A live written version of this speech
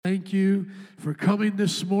Thank you for coming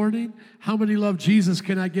this morning. How many love Jesus?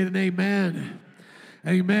 Can I get an amen?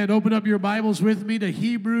 Amen. Open up your Bibles with me to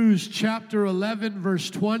Hebrews chapter 11, verse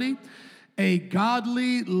 20. A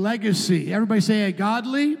godly legacy. Everybody say a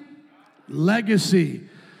godly legacy.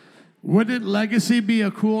 Wouldn't legacy be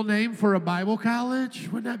a cool name for a Bible college?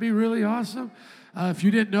 Wouldn't that be really awesome? If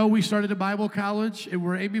you didn't know, we started a Bible college and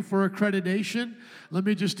we're aiming for accreditation. Let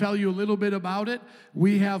me just tell you a little bit about it.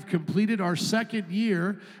 We have completed our second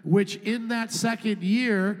year, which in that second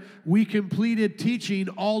year, we completed teaching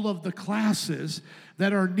all of the classes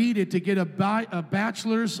that are needed to get a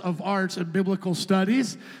bachelor's of arts in biblical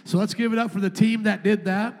studies. So let's give it up for the team that did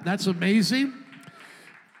that. That's amazing.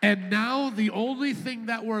 And now the only thing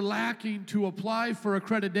that we're lacking to apply for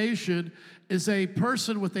accreditation is a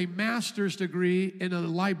person with a master's degree in a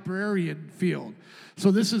librarian field.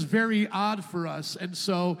 So this is very odd for us, and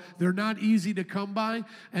so they're not easy to come by,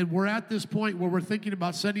 and we're at this point where we're thinking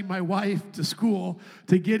about sending my wife to school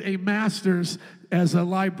to get a master's as a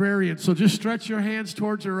librarian. So just stretch your hands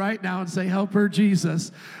towards her right now and say, help her,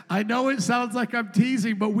 Jesus. I know it sounds like I'm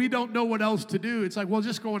teasing, but we don't know what else to do. It's like, well,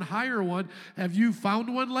 just go and hire one. Have you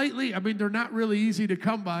found one lately? I mean, they're not really easy to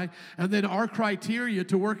come by. And then our criteria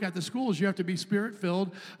to work at the schools, you have to be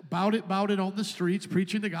Spirit-filled, bout it on the streets,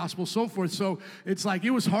 preaching the gospel, so forth. So it's like, it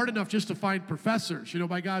was hard enough just to find professors. You know,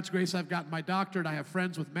 by God's grace, I've gotten my doctorate. I have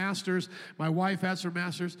friends with masters. My wife has her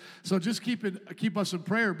master's. So just keep us in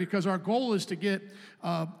prayer, because our goal is to get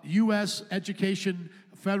U.S. education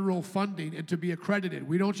federal funding and to be accredited.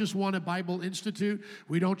 We don't just want a Bible Institute.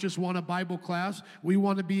 We don't just want a Bible class. We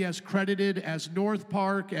want to be as credited as North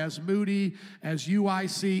Park, as Moody, as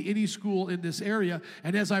UIC, any school in this area.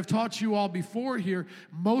 And as I've taught you all before here,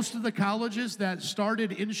 most of the colleges that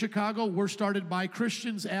started in Chicago were started by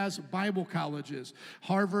Christians as Bible colleges.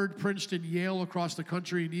 Harvard, Princeton, Yale across the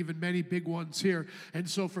country, and even many big ones here. And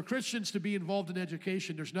so for Christians to be involved in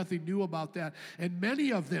education, there's nothing new about that. And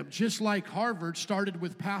many of them, just like Harvard, started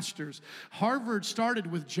with pastors. Harvard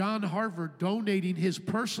started with John Harvard donating his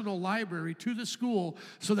personal library to the school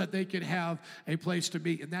so that they could have a place to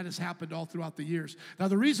meet. And that has happened all throughout the years. Now,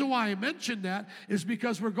 the reason why I mentioned that is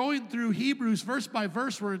because we're going through Hebrews verse by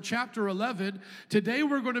verse. We're in chapter 11. Today,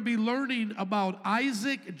 we're going to be learning about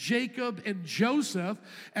Isaac, Jacob, and Joseph.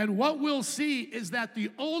 And what we'll see is that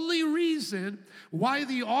the only reason why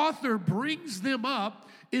the author brings them up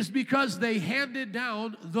is because they handed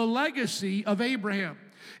down the legacy of Abraham.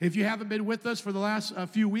 If you haven't been with us for the last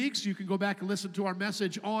few weeks, you can go back and listen to our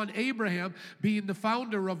message on Abraham being the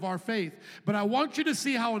founder of our faith. But I want you to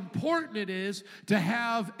see how important it is to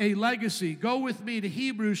have a legacy. Go with me to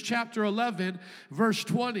Hebrews chapter 11, verse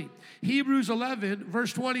 20. Hebrews 11,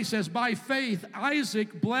 verse 20 says, by faith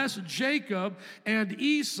Isaac blessed Jacob and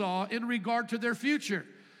Esau in regard to their future.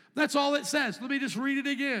 That's all it says. Let me just read it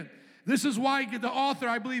again. This is why the author,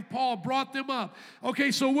 I believe Paul, brought them up. Okay,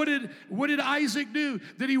 so what did Isaac do?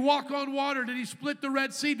 Did he walk on water? Did he split the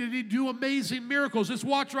Red Sea? Did he do amazing miracles? Just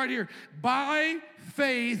watch right here. By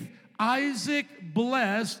faith, Isaac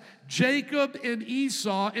blessed Jacob and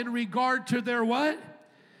Esau in regard to their what?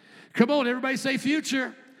 Come on, everybody say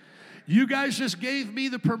future. You guys just gave me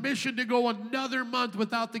the permission to go another month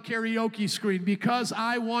without the karaoke screen because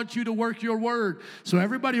I want you to work your word. So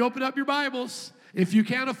everybody open up your Bibles. If you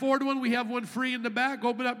can't afford one, we have one free in the back.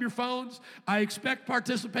 Open up your phones. I expect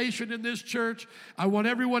participation in this church. I want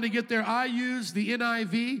everyone to get there. I use the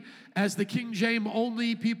NIV, as the King James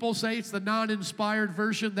only people say. It's the non-inspired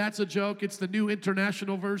version. That's a joke. It's the New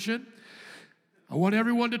International Version. I want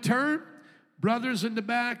everyone to turn. Brothers in the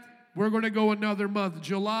back, we're going to go another month.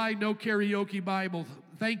 July, no karaoke Bible.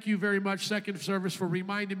 Thank you very much, Second Service, for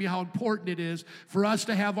reminding me how important it is for us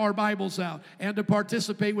to have our Bibles out and to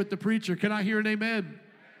participate with the preacher. Can I hear an amen?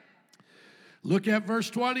 Look at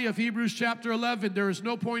verse 20 of Hebrews chapter 11. There is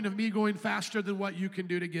no point of me going faster than what you can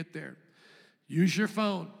do to get there. Use your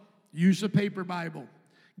phone. Use a paper Bible.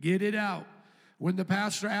 Get it out. When the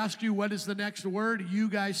pastor asks you what is the next word, you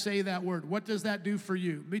guys say that word. What does that do for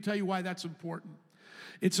you? Let me tell you why that's important.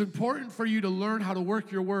 It's important for you to learn how to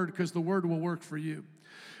work your word because the word will work for you.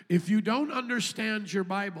 If you don't understand your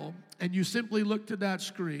Bible and you simply look to that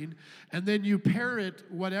screen and then you parrot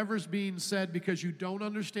whatever's being said because you don't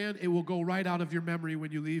understand, it will go right out of your memory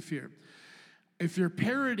when you leave here. If you're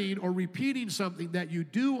parroting or repeating something that you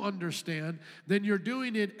do understand, then you're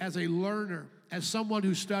doing it as a learner. as someone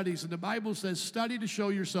who studies. And the Bible says, study to show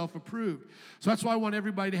yourself approved. So that's why I want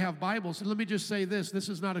everybody to have Bibles. And let me just say this. This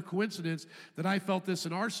is not a coincidence that I felt this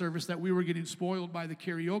in our service, that we were getting spoiled by the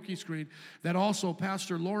karaoke screen, that also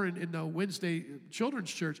Pastor Lauren in the Wednesday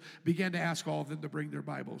Children's Church began to ask all of them to bring their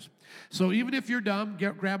Bibles. So even if you're dumb,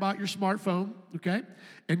 grab out your smartphone, okay,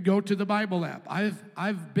 and go to the Bible app.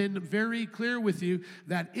 I've been very clear with you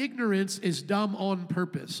that ignorance is dumb on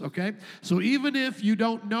purpose, okay? So even if you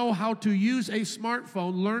don't know how to use a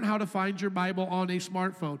smartphone, learn how to find your Bible on a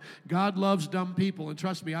smartphone. God loves dumb people, and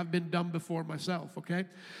trust me, I've been dumb before myself, okay?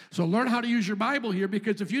 So learn how to use your Bible here,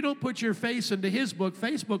 because if you don't put your face into His book,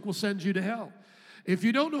 Facebook will send you to hell. If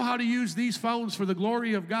you don't know how to use these phones for the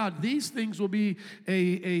glory of God, these things will be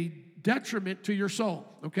a detriment to your soul,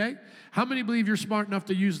 okay? How many believe you're smart enough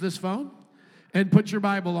to use this phone and put your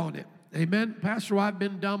Bible on it? Amen. Pastor, well, I've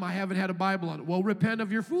been dumb. I haven't had a Bible on it. Well, repent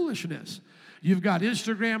of your foolishness. You've got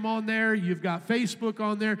Instagram on there. You've got Facebook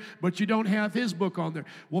on there, but you don't have His book on there.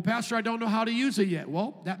 Well, Pastor, I don't know how to use it yet.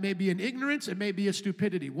 Well, that may be an ignorance. It may be a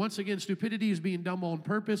stupidity. Once again, stupidity is being dumb on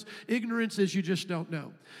purpose. Ignorance is you just don't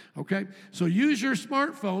know. Okay? So use your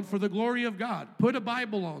smartphone for the glory of God. Put a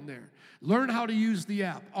Bible on there. Learn how to use the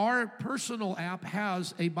app. Our personal app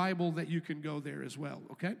has a Bible that you can go there as well,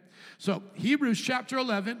 okay? So Hebrews chapter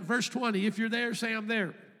 11, verse 20. If you're there, say I'm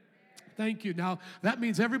there. Thank you. Now, that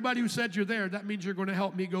means everybody who said you're there, that means you're going to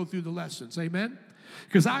help me go through the lessons, amen?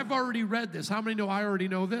 Because I've already read this. How many know I already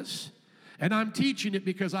know this? And I'm teaching it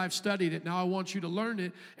because I've studied it. Now I want you to learn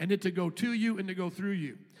it and it to go to you and to go through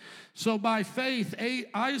you. So by faith,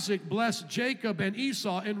 Isaac blessed Jacob and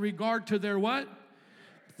Esau in regard to their what?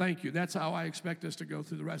 Thank you. That's how I expect us to go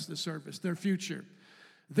through the rest of the service. Their future.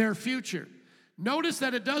 Their future. Notice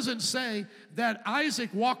that it doesn't say that Isaac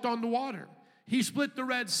walked on the water. He split the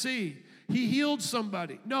Red Sea. He healed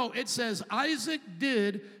somebody. No, it says Isaac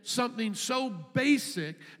did something so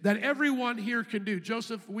basic that everyone here can do.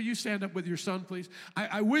 Joseph, will you stand up with your son, please?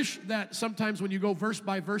 I wish that sometimes when you go verse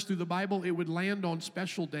by verse through the Bible, it would land on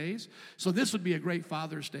special days. So this would be a great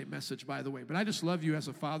Father's Day message, by the way. But I just love you as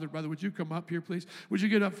a father. Brother, would you come up here, please? Would you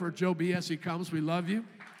get up for Joe B. as he comes? We love you.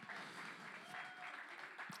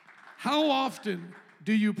 How often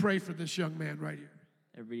do you pray for this young man right here?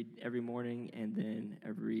 Every morning and then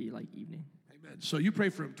every evening. Amen. So you pray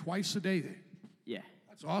for him twice a day then? Yeah.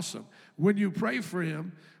 That's awesome. When you pray for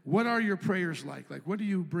him, what are your prayers like? Like, what do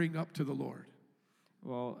you bring up to the Lord?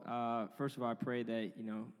 Well, first of all, I pray that,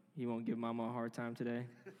 he won't give Mama a hard time today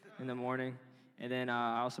in the morning. And then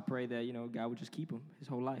I also pray that, God would just keep him his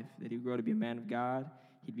whole life, that he would grow to be a man of God.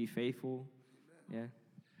 He'd be faithful. Yeah.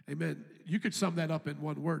 Amen. You could sum that up in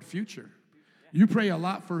one word, future. You pray a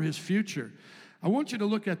lot for his future. I want you to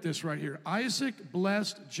look at this right here. Isaac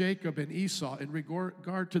blessed Jacob and Esau in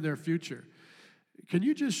regard to their future. Can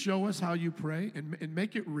you just show us how you pray and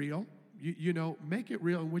make it real? Make it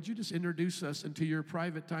real. And would you just introduce us into your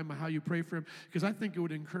private time of how you pray for him? Because I think it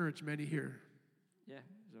would encourage many here. Yeah.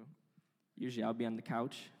 So usually I'll be on the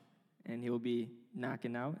couch and he'll be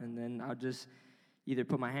knocking out, and then I'll just either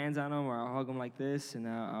put my hands on him or I'll hug him like this, and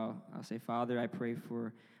I'll say, Father, I pray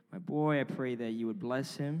for my boy. I pray that you would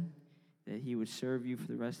bless him, that he would serve you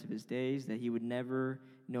for the rest of his days, that he would never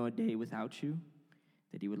know a day without you,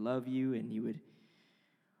 that he would love you, and he would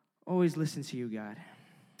always listen to you, God.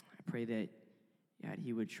 I pray that, God,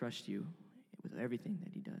 he would trust you with everything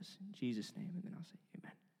that he does. In Jesus' name, and then I'll say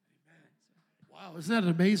amen. Wow, isn't that an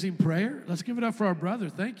amazing prayer? Let's give it up for our brother.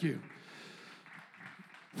 Thank you.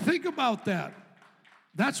 Think about that.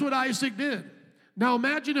 That's what Isaac did. Now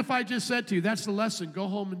imagine if I just said to you, that's the lesson, go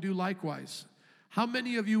home and do likewise. How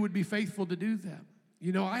many of you would be faithful to do that?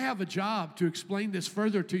 I have a job to explain this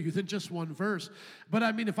further to you than just one verse. But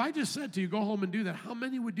if I just said to you, go home and do that, how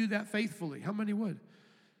many would do that faithfully? How many would?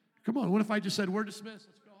 Come on, what if I just said, we're dismissed,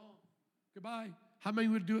 let's go home, goodbye? How many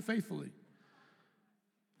would do it faithfully?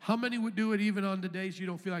 How many would do it even on the days you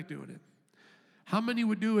don't feel like doing it? How many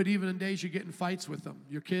would do it even on days you get in fights with them,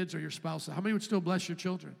 your kids or your spouse? How many would still bless your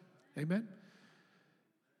children? Amen?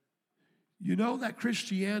 You know that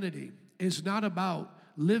Christianity is not about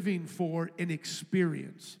living for an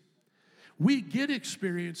experience. We get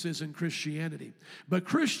experiences in Christianity, but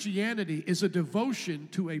Christianity is a devotion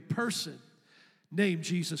to a person named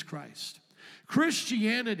Jesus Christ.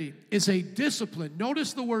 Christianity is a discipline.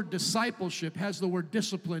 Notice the word discipleship has the word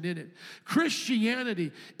discipline in it.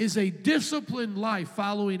 Christianity is a disciplined life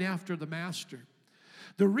following after the Master.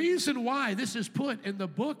 The reason why this is put in the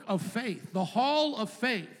book of faith, the hall of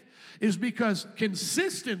faith, is because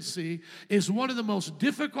consistency is one of the most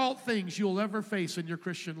difficult things you'll ever face in your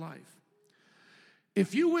Christian life.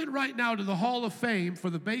 If you went right now to the Hall of Fame for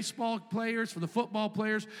the baseball players, for the football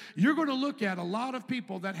players, you're going to look at a lot of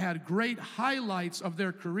people that had great highlights of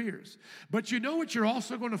their careers. But you know what you're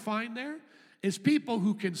also going to find there? Is people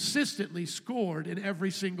who consistently scored in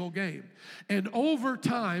every single game. And over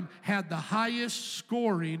time had the highest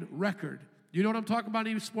scoring record. You know what I'm talking about,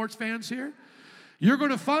 any sports fans here? You're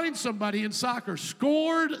going to find somebody in soccer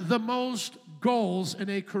scored the most goals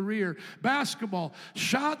in a career. Basketball,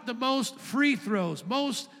 shot the most free throws,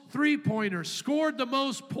 most three-pointers, scored the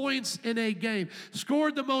most points in a game,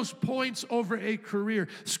 scored the most points over a career,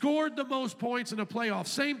 scored the most points in a playoff.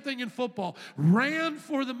 Same thing in football, ran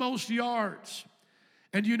for the most yards.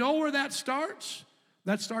 And you know where that starts?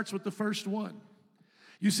 That starts with the first one.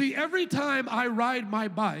 You see, every time I ride my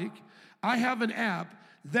bike, I have an app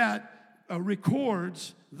that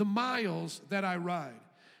records the miles that I ride.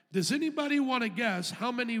 Does anybody want to guess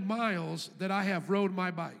how many miles that I have rode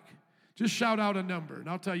my bike? Just shout out a number, and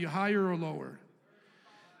I'll tell you higher or lower.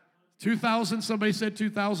 2,000, somebody said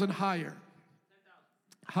 2,000, higher.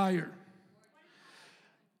 Higher.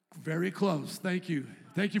 Very close, thank you.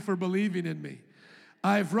 Thank you for believing in me.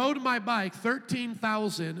 I've rode my bike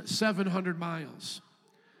 13,700 miles.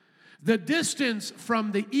 The distance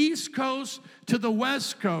from the East Coast to the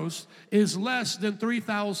West Coast is less than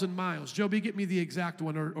 3,000 miles. Joby, get me the exact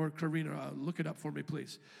one, or Karina, look it up for me,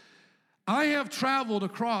 please. I have traveled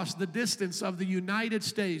across the distance of the United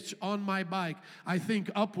States on my bike, I think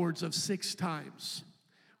upwards of 6 times.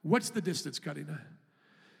 What's the distance, Karina?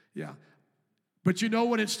 Yeah. But you know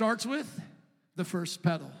what it starts with? The first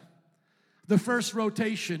pedal. The first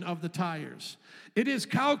rotation of the tires. It is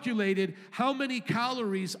calculated how many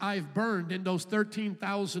calories I've burned in those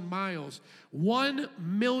 13,000 miles.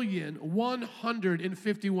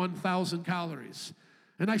 1,151,000 calories.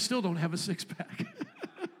 And I still don't have a six-pack,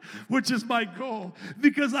 which is my goal,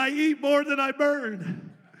 because I eat more than I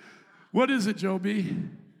burn. What is it, Joby?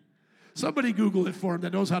 Somebody Google it for him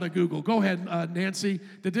that knows how to Google. Go ahead, Nancy.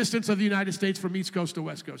 The distance of the United States from East Coast to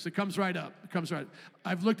West Coast. It comes right up. It comes right up.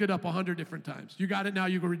 I've looked it up 100 different times. You got it now?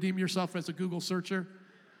 You can redeem yourself as a Google searcher.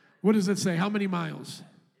 What does it say? How many miles?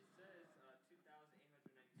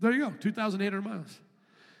 There you go, 2,800 miles.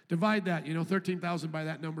 Divide that, 13,000 by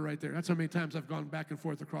that number right there. That's how many times I've gone back and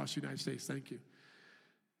forth across the United States. Thank you.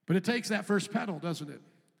 But it takes that first pedal, doesn't it?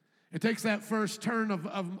 It takes that first turn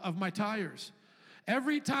of my tires.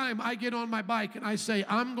 Every time I get on my bike and I say,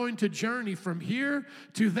 I'm going to journey from here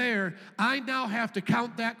to there, I now have to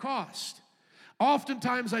count that cost.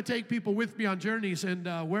 Oftentimes I take people with me on journeys, and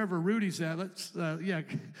wherever Rudy's at, let's tell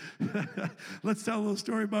a little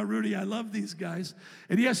story about Rudy. I love these guys.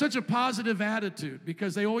 And he has such a positive attitude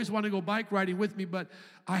because they always want to go bike riding with me, but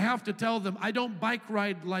I have to tell them, I don't bike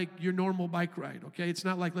ride like your normal bike ride, okay? It's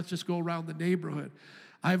not like let's just go around the neighborhood.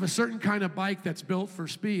 I have a certain kind of bike that's built for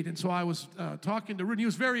speed. And so I was talking to Rudy. He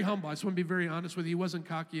was very humble. I just want to be very honest with you. He wasn't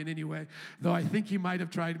cocky in any way, though I think he might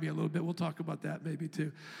have tried me a little bit. We'll talk about that maybe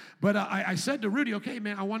too. But I said to Rudy, okay,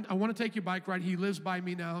 man, I want to take you bike ride. He lives by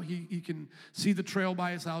me now. He can see the trail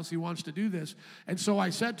by his house. He wants to do this. And so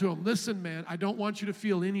I said to him, listen, man, I don't want you to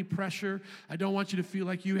feel any pressure. I don't want you to feel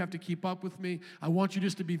like you have to keep up with me. I want you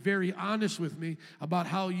just to be very honest with me about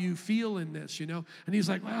how you feel in this, And he's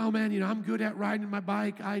like, well, man, I'm good at riding my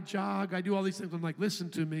bike. I jog, I do all these things. I'm like, listen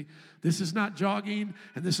to me. This is not jogging,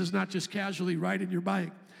 and this is not just casually riding your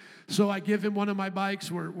bike. So I give him one of my bikes.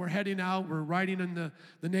 We're heading out. We're riding in the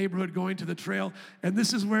neighborhood, going to the trail. And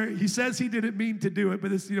this is where he says he didn't mean to do it,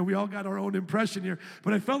 but it's, we all got our own impression here.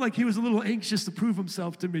 But I felt like he was a little anxious to prove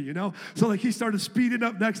himself to me, So like he started speeding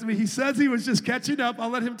up next to me. He says he was just catching up. I'll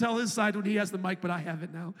let him tell his side when he has the mic, but I have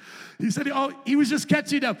it now. He said, he was just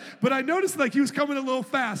catching up. But I noticed like he was coming a little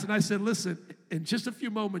fast. And I said, listen, in just a few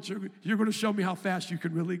moments, you're going to show me how fast you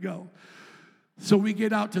can really go. So we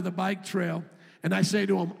get out to the bike trail. And I say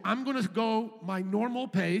to him, I'm going to go my normal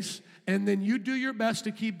pace, and then you do your best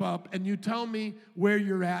to keep up, and you tell me where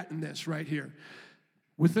you're at in this right here.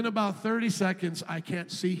 Within about 30 seconds, I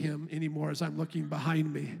can't see him anymore as I'm looking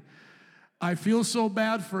behind me. I feel so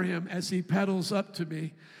bad for him as he pedals up to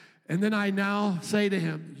me. And then I now say to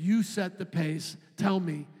him, you set the pace. Tell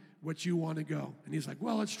me what you want to go. And he's like,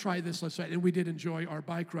 well, let's try this. Let's try it. And we did enjoy our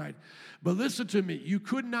bike ride. But listen to me. You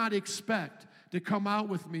could not expect to come out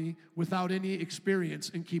with me without any experience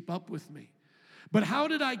and keep up with me. But how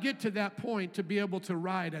did I get to that point to be able to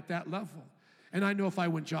ride at that level? And I know if I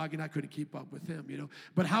went jogging, I couldn't keep up with him,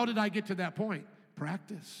 But how did I get to that point?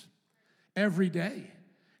 Practice. Every day.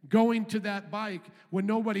 Going to that bike when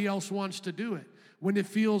nobody else wants to do it. when it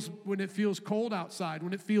feels cold outside,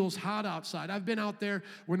 when it feels hot outside. I've been out there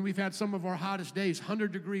when we've had some of our hottest days,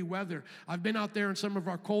 100-degree weather. I've been out there in some of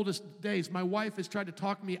our coldest days. My wife has tried to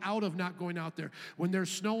talk me out of not going out there. When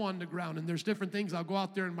there's snow on the ground and there's different things, I'll go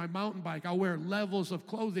out there in my mountain bike. I'll wear levels of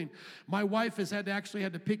clothing. My wife has had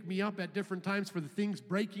to pick me up at different times for the things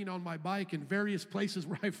breaking on my bike in various places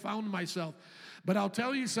where I found myself. But I'll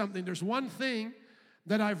tell you something, there's one thing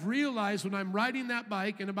that I've realized when I'm riding that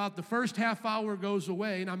bike and about the first half hour goes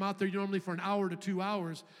away, and I'm out there normally for an hour to 2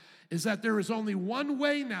 hours, is that there is only one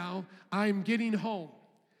way now I'm getting home.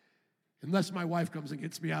 Unless my wife comes and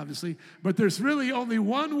gets me, obviously. But there's really only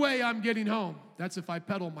one way I'm getting home. That's if I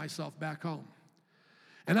pedal myself back home.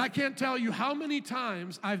 And I can't tell you how many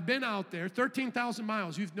times I've been out there, 13,000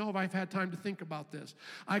 miles. You know if I've had time to think about this.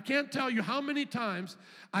 I can't tell you how many times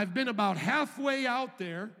I've been about halfway out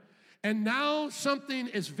there, and now something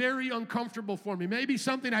is very uncomfortable for me. Maybe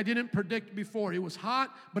something I didn't predict before. It was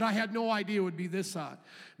hot, but I had no idea it would be this hot.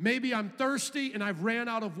 Maybe I'm thirsty and I've ran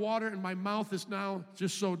out of water and my mouth is now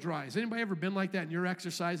just so dry. Has anybody ever been like that in your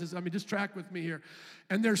exercises? I mean, just track with me here.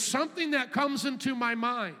 And there's something that comes into my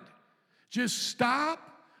mind. Just stop,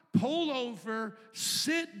 pull over,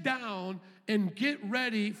 sit down, and get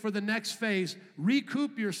ready for the next phase.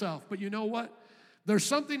 Recoup yourself. But you know what? There's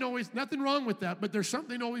something always, nothing wrong with that, but there's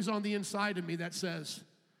something always on the inside of me that says,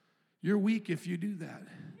 you're weak if you do that.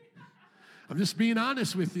 I'm just being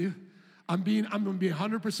honest with you. I'm going to be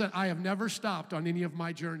 100%. I have never stopped on any of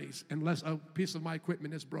my journeys unless a piece of my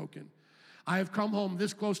equipment is broken. I have come home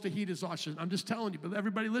this close to heat exhaustion. I'm just telling you, but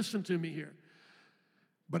everybody listen to me here.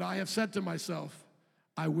 But I have said to myself,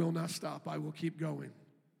 I will not stop. I will keep going.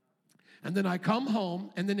 And then I come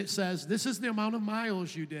home, and then it says, this is the amount of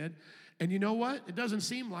miles you did. And you know what? It doesn't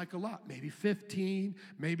seem like a lot. Maybe 15,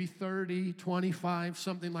 maybe 30, 25,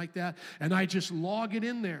 something like that. And I just log it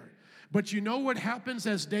in there. But you know what happens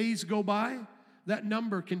as days go by? That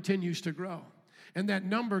number continues to grow. And that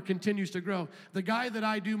number continues to grow. The guy that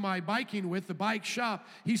I do my biking with, the bike shop,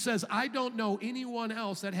 he says, I don't know anyone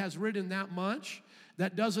else that has ridden that much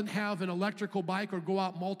that doesn't have an electrical bike or go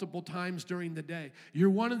out multiple times during the day.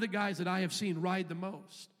 You're one of the guys that I have seen ride the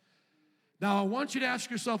most. Now, I want you to ask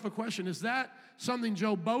yourself a question. Is that something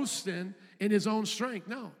Joe boasts in his own strength?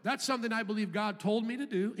 No. That's something I believe God told me to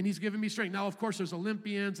do, and he's given me strength. Now, of course, there's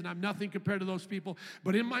Olympians, and I'm nothing compared to those people.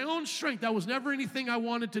 But in my own strength, that was never anything I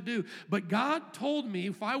wanted to do. But God told me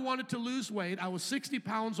if I wanted to lose weight, I was 60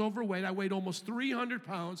 pounds overweight. I weighed almost 300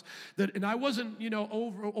 pounds. And I wasn't,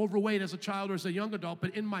 overweight as a child or as a young adult.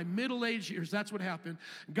 But in my middle-aged years, that's what happened.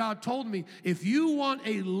 God told me, if you want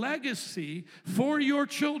a legacy for your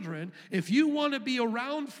children, if you want to be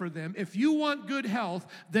around for them, if you want good health,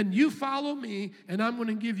 then you follow me, and I'm going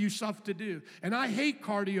to give you stuff to do. And I hate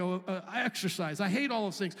cardio exercise. I hate all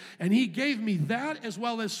those things. And he gave me that as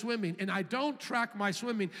well as swimming. And I don't track my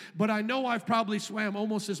swimming, but I know I've probably swam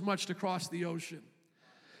almost as much to cross the ocean.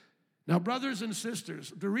 Now, brothers and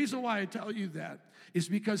sisters, the reason why I tell you that is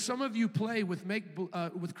because some of you play with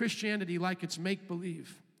Christianity like it's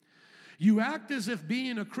make-believe. You act as if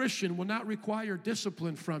being a Christian will not require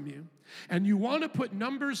discipline from you. And you want to put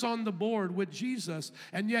numbers on the board with Jesus,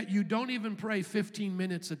 and yet you don't even pray 15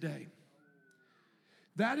 minutes a day.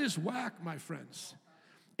 That is whack, my friends.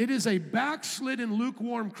 It is a backslidden,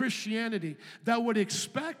 lukewarm Christianity that would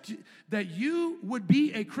expect that you would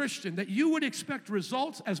be a Christian, that you would expect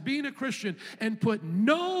results as being a Christian and put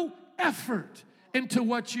no effort into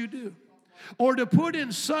what you do. Or to put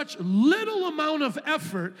in such little amount of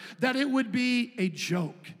effort that it would be a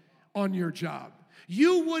joke on your job.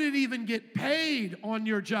 You wouldn't even get paid on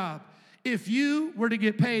your job if you were to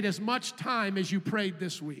get paid as much time as you prayed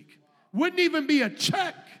this week. Wouldn't even be a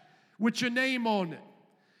check with your name on it.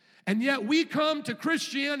 And yet we come to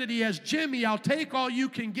Christianity as Jimmy, I'll take all you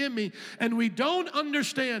can give me, and we don't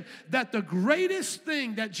understand that the greatest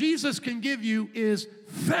thing that Jesus can give you is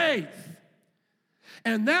faith.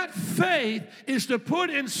 And that faith is to put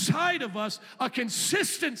inside of us a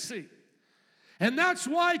consistency. And that's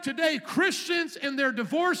why today Christians and their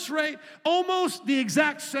divorce rate almost the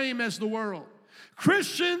exact same as the world.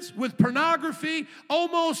 Christians with pornography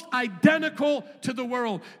almost identical to the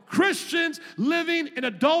world. Christians living in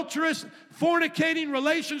adulterous, fornicating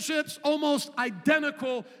relationships almost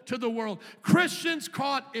identical to the world. Christians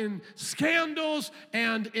caught in scandals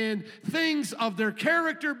and in things of their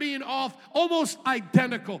character being off almost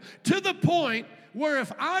identical. To the point where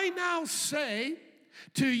if I now say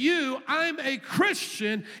to you, I'm a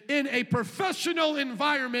Christian in a professional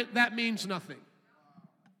environment, that means nothing.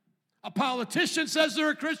 A politician says they're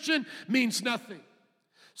a Christian, means nothing.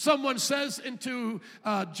 Someone says into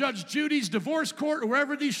Judge Judy's divorce court or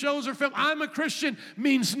wherever these shows are filmed, I'm a Christian,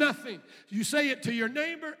 means nothing. You say it to your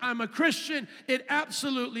neighbor, I'm a Christian, it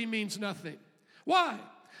absolutely means nothing. Why?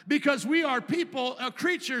 Because we are people,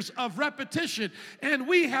 creatures of repetition, and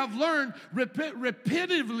we have learned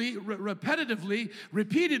repeatedly,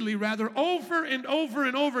 over and over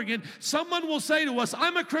and over again. Someone will say to us,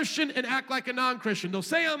 I'm a Christian, and act like a non-Christian. They'll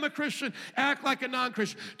say I'm a Christian, act like a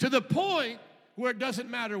non-Christian, to the point where it doesn't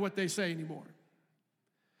matter what they say anymore.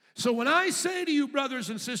 So when I say to you, brothers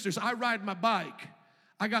and sisters, I ride my bike,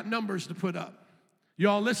 I got numbers to put up. You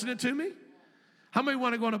all listening to me? How many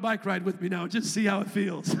want to go on a bike ride with me now and just see how it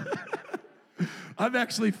feels? I'm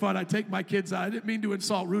actually fun. I take my kids out. I didn't mean to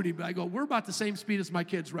insult Rudy, but I go, we're about the same speed as my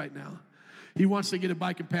kids right now. He wants to get a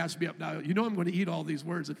bike and pass me up. Now, you know I'm going to eat all these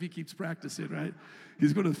words if he keeps practicing, right?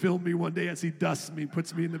 He's going to film me one day as he dusts me,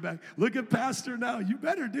 puts me in the back. Look at Pastor now. You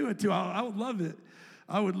better do it too. I would love it.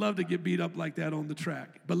 I would love to get beat up like that on the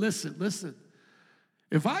track. But listen.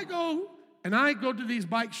 If I go to these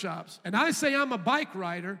bike shops and I say I'm a bike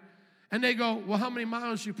rider, and they go, well, how many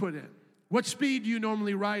miles you put in? What speed do you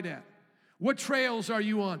normally ride at? What trails are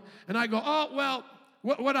you on? And I go, oh, well,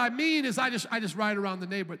 what I mean is I just ride around the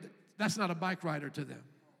neighborhood. That's not a bike rider to them.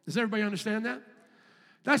 Does everybody understand that?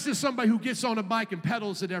 That's just somebody who gets on a bike and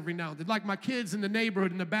pedals it every now and then, like my kids in the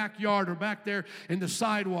neighborhood, in the backyard, or back there in the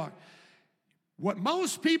sidewalk. What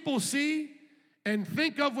most people see and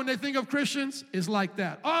think of when they think of Christians is like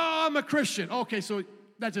that. Oh, I'm a Christian. Okay, so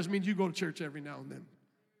that just means you go to church every now and then.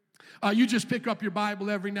 You just pick up your Bible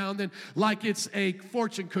every now and then like it's a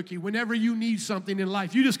fortune cookie. Whenever you need something in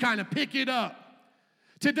life, you just kind of pick it up.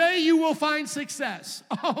 Today you will find success.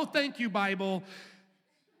 Oh, thank you, Bible.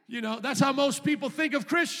 You know, that's how most people think of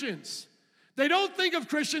Christians. They don't think of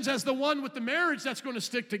Christians as the one with the marriage that's going to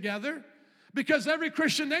stick together, because every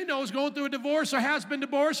Christian they know is going through a divorce or has been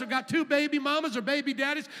divorced or got 2 baby mamas or baby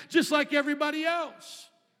daddies, just like everybody else.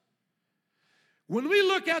 When we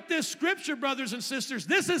look at this scripture, brothers and sisters,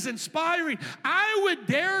 this is inspiring. I would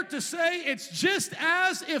dare to say it's just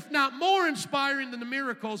as, if not more inspiring than the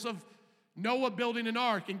miracles of Noah building an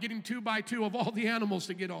ark and getting 2 by 2 of all the animals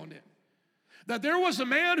to get on it. That there was a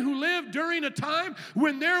man who lived during a time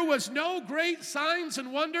when there was no great signs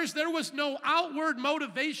and wonders. There was no outward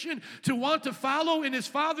motivation to want to follow in his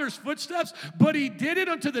father's footsteps, but he did it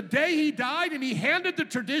until the day he died, and he handed the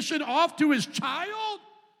tradition off to his child.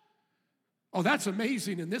 Oh, that's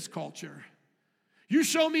amazing in this culture. You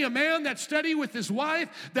show me a man that's steady with his wife,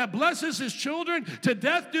 that blesses his children, to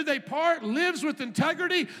death do they part, lives with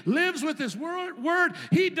integrity, lives with his word.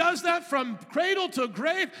 He does that from cradle to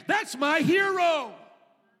grave. That's my hero.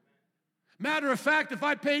 Matter of fact, if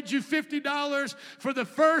I paid you $50 for the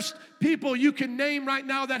first people you can name right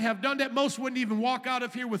now that have done that, most wouldn't even walk out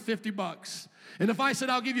of here with $50. And if I said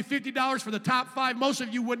I'll give you $50 for the top 5, most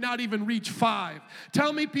of you would not even reach 5.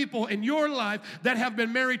 Tell me people in your life that have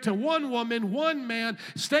been married to one woman, one man,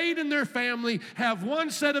 stayed in their family, have one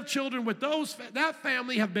set of children with that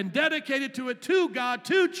family, have been dedicated to it, to God,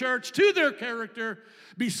 to church, to their character.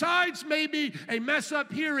 Besides maybe a mess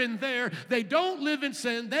up here and there, they don't live in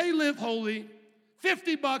sin, they live holy.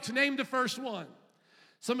 $50, name the first one.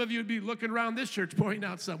 Some of you would be looking around this church pointing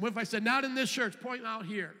out some. What if I said, not in this church, point out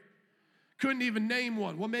here? Couldn't even name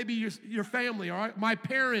one. Well, maybe your family, all right? My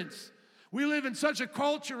parents. We live in such a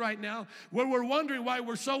culture right now where we're wondering why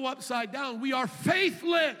we're so upside down. We are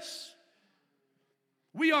faithless.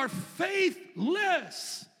 We are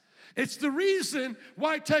faithless. It's the reason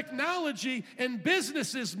why technology and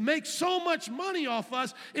businesses make so much money off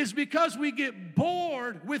us, is because we get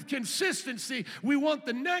bored with consistency. We want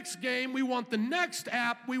the next game, we want the next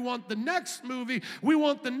app, we want the next movie, we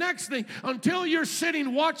want the next thing, until you're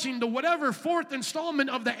sitting watching the whatever 4th installment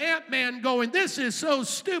of the Ant-Man going, this is so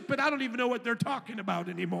stupid, I don't even know what they're talking about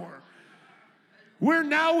anymore. We're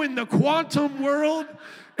now in the quantum world,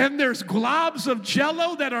 and there's globs of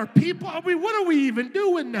Jell-O that are people. I mean, what are we even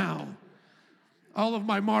doing now? All of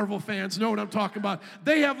my Marvel fans know what I'm talking about.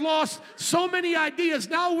 They have lost so many ideas.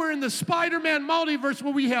 Now we're in the Spider-Man multiverse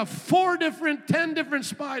where we have 10 different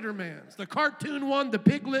Spider-Mans. The cartoon one, the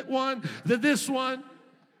Piglet one, this one.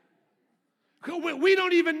 We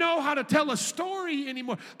don't even know how to tell a story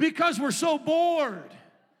anymore because we're so bored.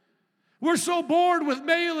 We're so bored with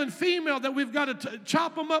male and female that we've got to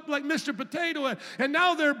chop them up like Mr. Potato. And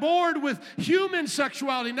now they're bored with human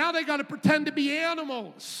sexuality. Now they got to pretend to be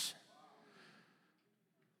animals.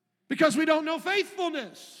 Because we don't know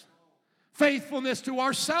faithfulness. Faithfulness to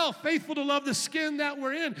ourselves. Faithful to love the skin that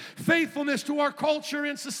we're in. Faithfulness to our culture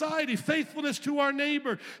and society. Faithfulness to our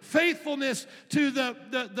neighbor. Faithfulness to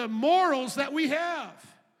the morals that we have.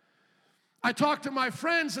 I talk to my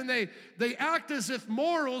friends, and they act as if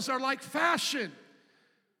morals are like fashion.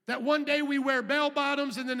 That one day we wear bell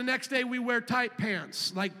bottoms, and then the next day we wear tight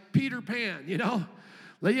pants, like Peter Pan, you know?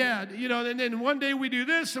 Yeah, you know, and then one day we do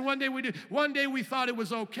this, and one day we thought it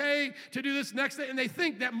was okay to do this, next day, and they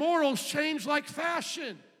think that morals change like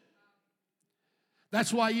fashion.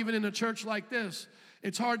 That's why even in a church like this,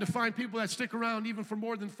 it's hard to find people that stick around even for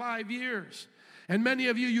more than 5 years. And many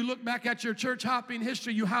of you, you look back at your church hopping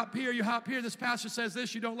history, you hop here, this pastor says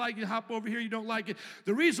this, you don't like it, you hop over here, you don't like it.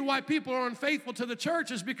 The reason why people are unfaithful to the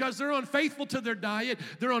church is because they're unfaithful to their diet,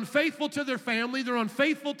 they're unfaithful to their family, they're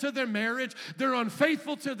unfaithful to their marriage, they're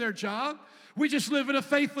unfaithful to their job. We just live in a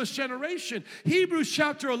faithless generation. Hebrews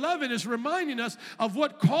chapter 11 is reminding us of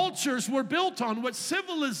what cultures were built on, what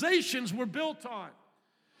civilizations were built on.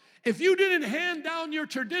 If you didn't hand down your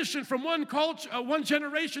tradition from one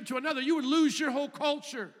generation to another, you would lose your whole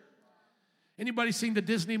culture. Anybody seen the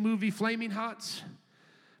Disney movie Flaming Hots?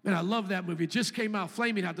 Man, I love that movie. It just came out,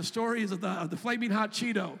 Flaming Hot. The story is of the Flaming Hot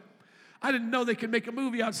Cheeto. I didn't know they could make a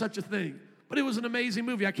movie out of such a thing, but it was an amazing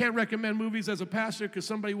movie. I can't recommend movies as a pastor because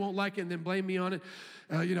somebody won't like it and then blame me on it,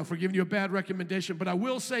 for giving you a bad recommendation. But I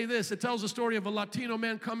will say this. It tells the story of a Latino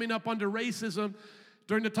man coming up under racism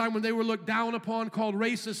during the time when they were looked down upon, called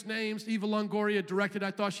racist names. Eva Longoria directed.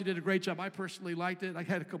 I thought she did a great job. I personally liked it. I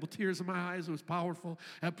had a couple tears in my eyes. It was powerful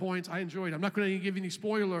at points. I enjoyed it. I'm not going to give you any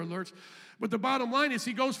spoiler alerts. But the bottom line is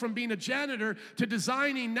he goes from being a janitor to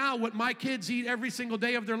designing now what my kids eat every single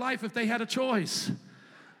day of their life if they had a choice.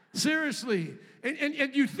 Seriously.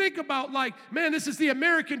 And you think about, like, man, this is the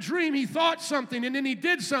American dream. He thought something, and then he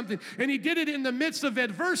did something, and he did it in the midst of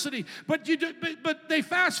adversity. But they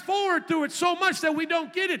fast forward through it so much that we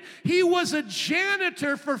don't get it. He was a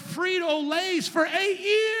janitor for Frito-Lay's for 8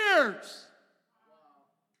 years.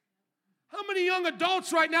 How many young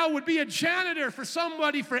adults right now would be a janitor for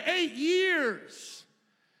somebody for 8 years?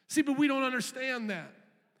 See, but we don't understand that.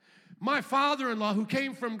 My father-in-law, who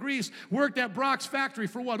came from Greece, worked at Brock's factory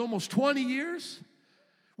for almost 20 years?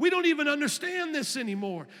 We don't even understand this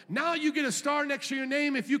anymore. Now you get a star next to your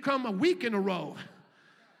name if you come a week in a row.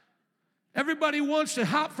 Everybody wants to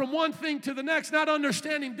hop from one thing to the next, not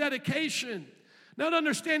understanding dedication, not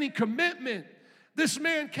understanding commitment. This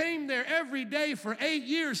man came there every day for 8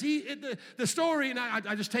 years. The story, and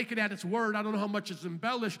I just take it at its word. I don't know how much it's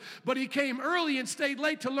embellished, but he came early and stayed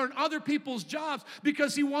late to learn other people's jobs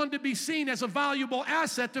because he wanted to be seen as a valuable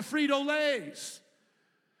asset to Frito-Lay's.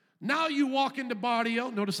 Now you walk into Barrio.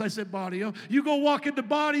 Notice I said Barrio. You go walk into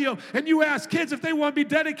Barrio and you ask kids if they want to be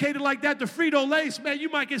dedicated like that to Frito-Lay's. Man, you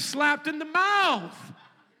might get slapped in the mouth.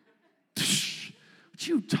 What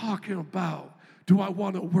you talking about? Do I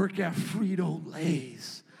want to work at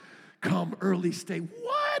Frito-Lay's? Come early, stay.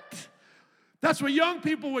 What? That's what young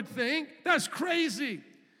people would think. That's crazy.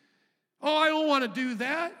 Oh, I don't want to do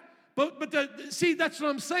that. But see, that's what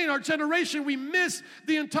I'm saying. Our generation, we miss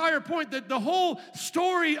the entire point, that the whole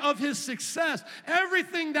story of his success,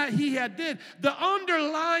 everything that he had did, the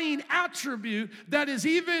underlying attribute that is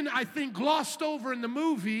even, I think, glossed over in the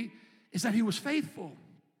movie is that he was faithful.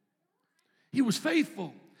 He was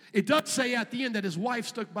faithful. It does say at the end that his wife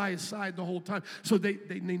stuck by his side the whole time. So they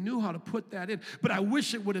knew how to put that in. But I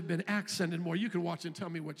wish it would have been accented more. You can watch and tell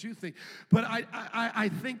me what you think. But I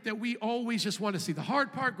think that we always just want to see the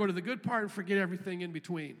hard part, go to the good part, and forget everything in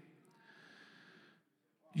between.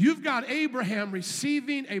 You've got Abraham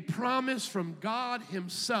receiving a promise from God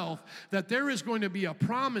himself that there is going to be a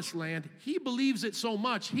promised land. He believes it so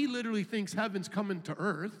much, he literally thinks heaven's coming to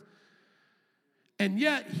earth. And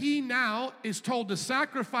yet he now is told to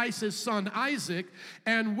sacrifice his son Isaac.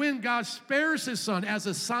 And when God spares his son as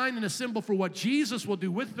a sign and a symbol for what Jesus will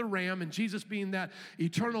do with the ram, and Jesus being that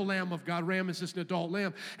eternal Lamb of God, ram is just an adult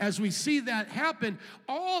lamb, as we see that happen,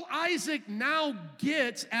 all Isaac now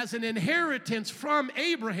gets as an inheritance from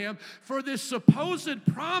Abraham for this supposed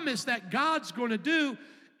promise that God's going to do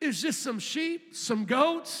is just some sheep, some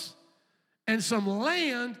goats, and some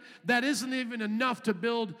land that isn't even enough to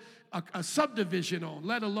build a subdivision on,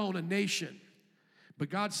 let alone a nation. But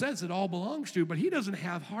God says it all belongs to you, but he doesn't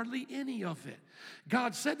have hardly any of it.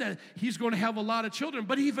 God said that he's going to have a lot of children,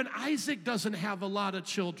 but even Isaac doesn't have a lot of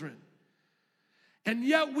children. And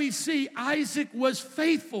yet we see Isaac was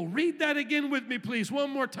faithful. Read that again with me, please, one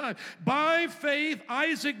more time. By faith,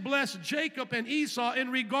 Isaac blessed Jacob and Esau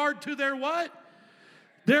in regard to their what?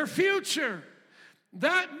 Their future.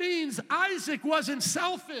 That means Isaac wasn't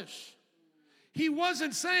selfish. He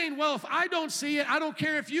wasn't saying, well, if I don't see it, I don't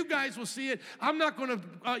care if you guys will see it. I'm not going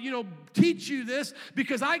to, teach you this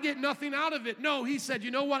because I get nothing out of it. No, he said,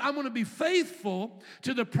 you know what? I'm going to be faithful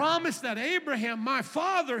to the promise that Abraham, my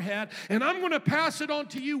father, had, and I'm going to pass it on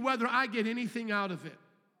to you whether I get anything out of it.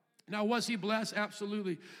 Now, was he blessed?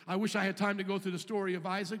 Absolutely. I wish I had time to go through the story of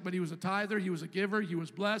Isaac, but he was a tither, he was a giver, he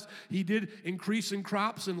was blessed. He did increase in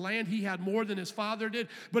crops and land. He had more than his father did,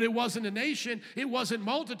 but it wasn't a nation. It wasn't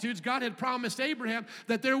multitudes. God had promised Abraham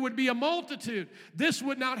that there would be a multitude. This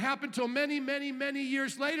would not happen until many, many, many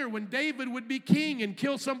years later when David would be king and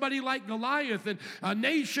kill somebody like Goliath, and a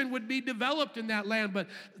nation would be developed in that land. But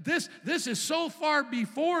this is so far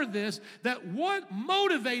before this that what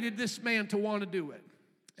motivated this man to want to do it?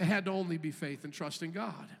 It had to only be faith and trust in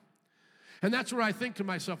God. And that's where I think to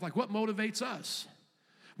myself, like, what motivates us?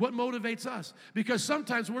 What motivates us? Because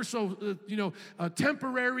sometimes we're so,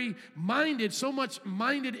 temporary minded, so much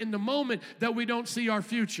minded in the moment that we don't see our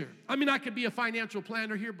future. I mean, I could be a financial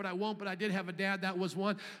planner here, but I won't. But I did have a dad that was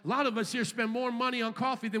one. A lot of us here spend more money on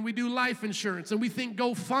coffee than we do life insurance. And we think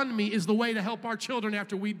GoFundMe is the way to help our children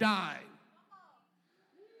after we die.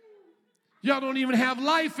 Y'all don't even have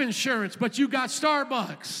life insurance, but you got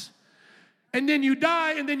Starbucks. And then you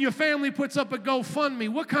die, and then your family puts up a GoFundMe.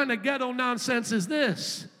 What kind of ghetto nonsense is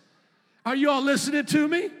this? Are you all listening to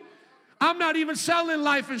me? I'm not even selling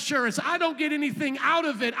life insurance. I don't get anything out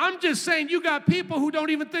of it. I'm just saying you got people who don't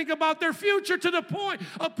even think about their future to the point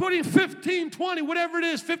of putting 15, 20, whatever it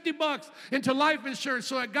is, $50 into life insurance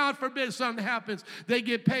so that God forbid something happens, they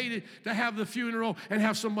get paid to have the funeral and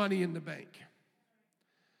have some money in the bank.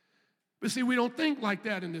 But see, we don't think like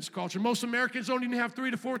that in this culture. Most Americans don't even have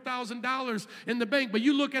 $3,000 to $4,000 in the bank. But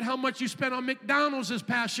you look at how much you spent on McDonald's this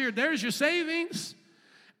past year. There's your savings.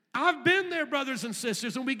 I've been there, brothers and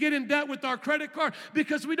sisters, and we get in debt with our credit card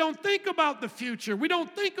because we don't think about the future. We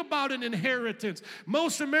don't think about an inheritance.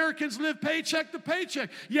 Most Americans live paycheck to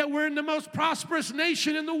paycheck, yet we're in the most prosperous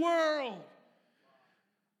nation in the world.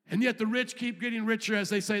 And yet the rich keep getting richer, as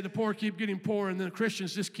they say, the poor keep getting poorer, and the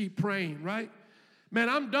Christians just keep praying, right? Man,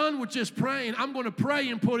 I'm done with just praying. I'm going to pray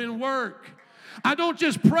and put in work. I don't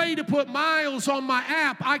just pray to put miles on my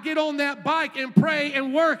app. I get on that bike and pray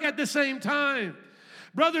and work at the same time.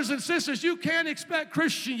 Brothers and sisters, you can't expect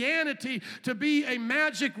Christianity to be a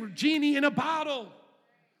magic genie in a bottle.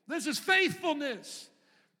 This is faithfulness.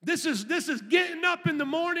 This is getting up in the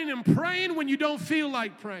morning and praying when you don't feel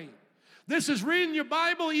like praying. This is reading your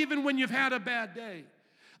Bible even when you've had a bad day.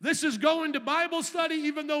 This is going to Bible study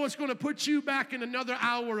even though it's going to put you back in another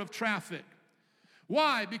hour of traffic.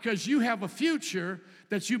 Why? Because you have a future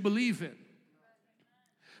that you believe in.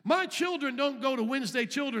 My children don't go to Wednesday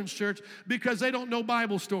Children's Church because they don't know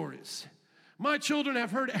Bible stories. My children have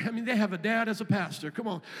heard, they have a dad as a pastor. Come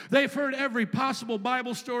on. They've heard every possible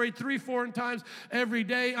Bible story 3, 4 times every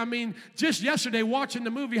day. Just yesterday watching the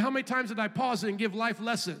movie, how many times did I pause it and give life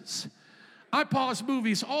lessons? I pause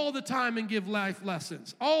movies all the time and give life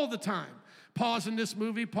lessons, all the time. Pause this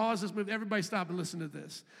movie. Everybody stop and listen to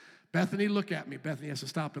this. Bethany, look at me. Bethany has to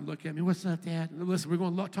stop and look at me. What's up, Dad? Listen, we're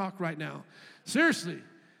going to talk right now. Seriously,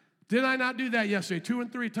 did I not do that yesterday 2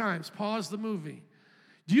 and 3 times? Pause the movie.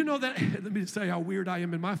 Do you know that? Let me just tell you how weird I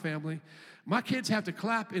am in my family. My kids have to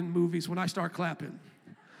clap in movies when I start clapping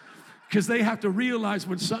because they have to realize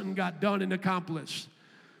when something got done and accomplished.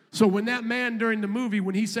 So when that man during the movie,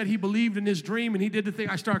 when he said he believed in his dream and he did the thing,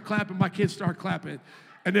 I start clapping, my kids start clapping.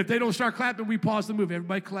 And if they don't start clapping, we pause the movie.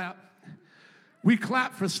 Everybody clap. We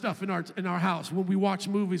clap for stuff in our house. When we watch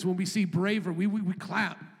movies, when we see bravery, we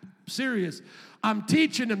clap. Serious. I'm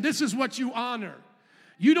teaching them, this is what you honor.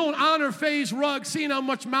 You don't honor Faye's Ruggs, seeing how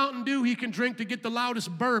much Mountain Dew he can drink to get the loudest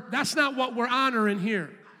burp. That's not what we're honoring here.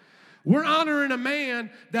 We're honoring a man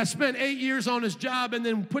that spent 8 years on his job and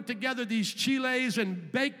then put together these chiles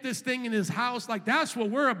and baked this thing in his house. Like, that's what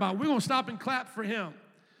we're about. We're going to stop and clap for him.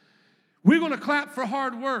 We're going to clap for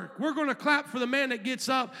hard work. We're going to clap for the man that gets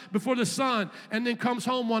up before the sun and then comes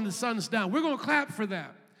home when the sun's down. We're going to clap for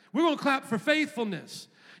that. We're going to clap for faithfulness.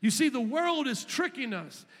 You see, the world is tricking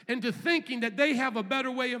us into thinking that they have a better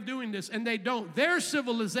way of doing this, and they don't. Their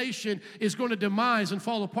civilization is going to demise and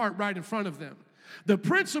fall apart right in front of them. The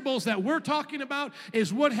principles that we're talking about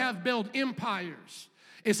is what have built empires.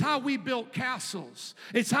 It's how we built castles.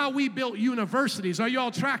 It's how we built universities. Are you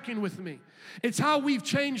all tracking with me? It's how we've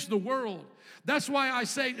changed the world. That's why I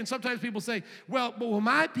say, and sometimes people say, well,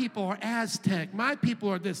 my people are Aztec. My people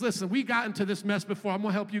are this. Listen, we got into this mess before. I'm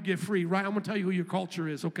going to help you get free, right? I'm going to tell you who your culture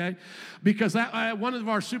is, okay? Because one of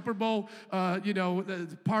our Super Bowl,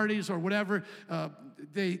 parties or whatever,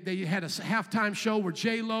 they had a halftime show where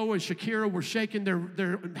J-Lo and Shakira were shaking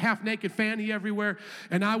their half-naked fanny everywhere.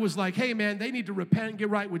 And I was like, hey, man, they need to repent and get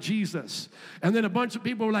right with Jesus. And then a bunch of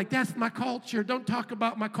people were like, that's my culture. Don't talk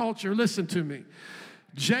about my culture. Listen to me.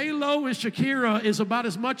 J-Lo and Shakira is about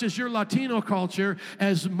as much as your Latino culture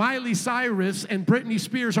as Miley Cyrus and Britney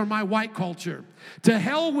Spears are my white culture. To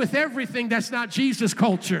hell with everything that's not Jesus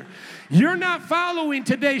culture. You're not following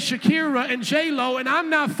today Shakira and J-Lo, and I'm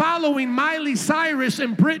not following Miley Cyrus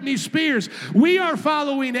and Britney Spears. We are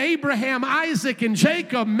following Abraham, Isaac, and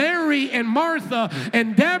Jacob, Mary and Martha,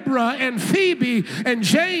 and Deborah and Phoebe, and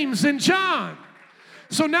James and John.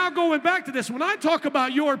 So now going back to this, when I talk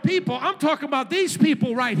about your people, I'm talking about these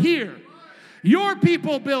people right here. Your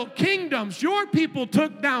people built kingdoms. Your people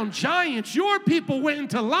took down giants. Your people went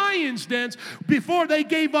into lions' dens before they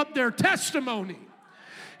gave up their testimony.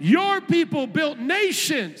 Your people built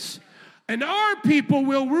nations. And our people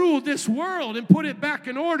will rule this world and put it back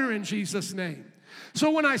in order in Jesus' name. So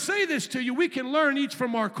when I say this to you, we can learn each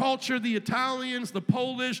from our culture, the Italians, the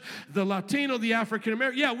Polish, the Latino, the African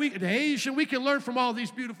American, the Asian, we can learn from all these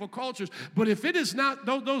beautiful cultures. But if it is not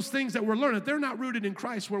those things that we're learning, if they're not rooted in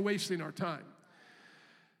Christ, we're wasting our time.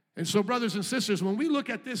 And so, brothers and sisters, when we look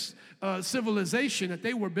at this civilization that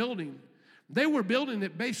they were building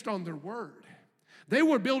it based on their word. They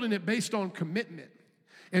were building it based on commitment.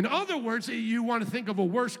 In other words, you want to think of a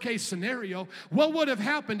worst case scenario. What would have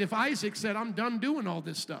happened if Isaac said, I'm done doing all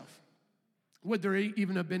this stuff? Would there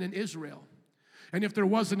even have been an Israel? And if there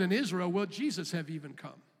wasn't an Israel, will Jesus have even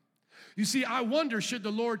come? You see, I wonder, should the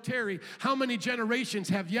Lord tarry, how many generations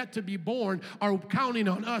have yet to be born are counting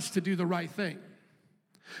on us to do the right thing?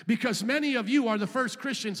 Because many of you are the first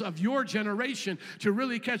Christians of your generation to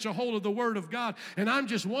really catch a hold of the Word of God. And I'm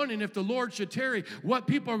just wondering if the Lord should tarry, what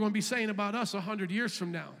people are going to be saying about us 100 years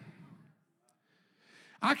from now.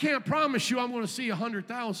 I can't promise you I'm going to see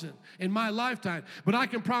 100,000 in my lifetime, but I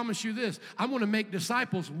can promise you this. I'm going to make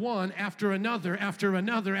disciples one after another, after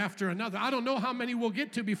another, after another. I don't know how many we'll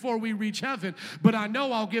get to before we reach heaven, but I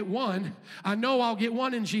know I'll get one. I know I'll get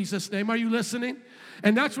one in Jesus' name. Are you listening?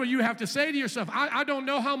 And that's what you have to say to yourself. I don't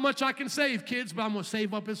know how much I can save, kids, but I'm going to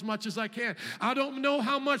save up as much as I can. I don't know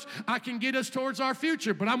how much I can get us towards our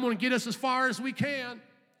future, but I'm going to get us as far as we can.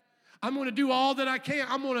 I'm going to do all that I can.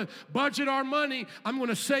 I'm going to budget our money. I'm going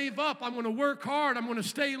to save up. I'm going to work hard. I'm going to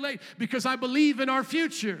stay late because I believe in our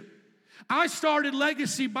future. I started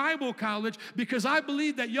Legacy Bible College because I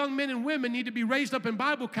believe that young men and women need to be raised up in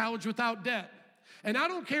Bible college without debt. And I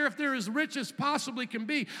don't care if they're as rich as possibly can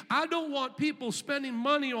be. I don't want people spending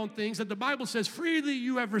money on things that the Bible says, freely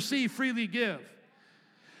you have received, freely give.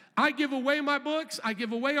 I give away my books. I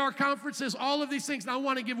give away our conferences, all of these things. And I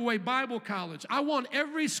want to give away Bible college. I want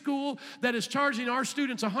every school that is charging our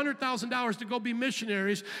students $100,000 to go be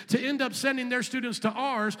missionaries to end up sending their students to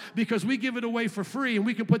ours because we give it away for free and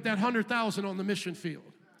we can put that $100,000 on the mission field.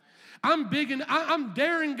 I'm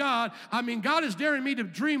daring God. I mean, God is daring me to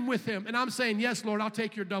dream with him. And I'm saying, yes, Lord, I'll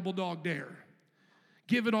take your double dog dare.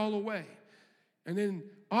 Give it all away. And in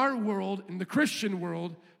our world, in the Christian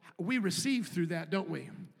world, we receive through that, don't we?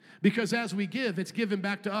 Because as we give, it's given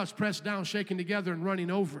back to us, pressed down, shaken together, and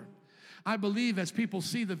running over. I believe as people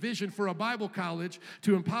see the vision for a Bible college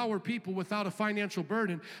to empower people without a financial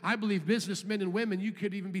burden, I believe businessmen and women, you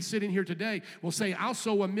could even be sitting here today, will say, I'll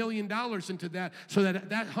sow $1 million into that so that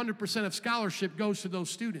 100% of scholarship goes to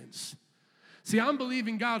those students. See, I'm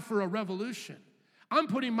believing God for a revolution. I'm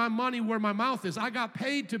putting my money where my mouth is. I got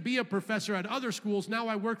paid to be a professor at other schools. Now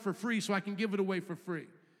I work for free so I can give it away for free.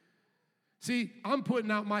 See, I'm putting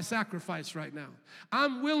out my sacrifice right now.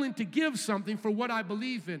 I'm willing to give something for what I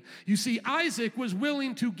believe in. You see, Isaac was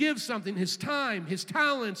willing to give something, his time, his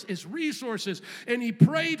talents, his resources, and he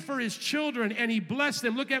prayed for his children, and he blessed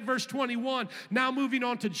them. Look at verse 21. Now moving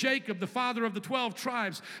on to Jacob, the father of the 12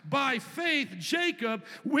 tribes. By faith, Jacob,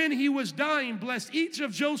 when he was dying, blessed each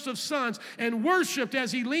of Joseph's sons and worshiped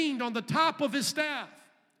as he leaned on the top of his staff.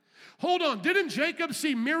 Hold on, didn't Jacob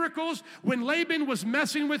see miracles when Laban was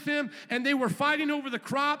messing with him and they were fighting over the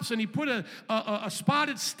crops and he put a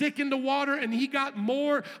spotted stick in the water and he got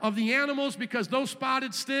more of the animals because those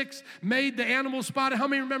spotted sticks made the animals spotted? How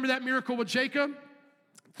many remember that miracle with Jacob?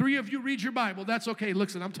 3 of you read your Bible. That's okay.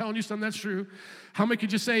 Listen, I'm telling you something that's true. How many could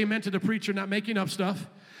just say amen to the preacher, not making up stuff?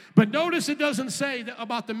 But notice it doesn't say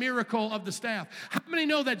about the miracle of the staff. How many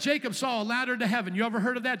know that Jacob saw a ladder to heaven? You ever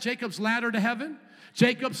heard of that? Jacob's ladder to heaven?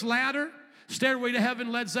 Jacob's ladder, Stairway to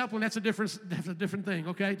Heaven, Led Zeppelin, that's a different thing,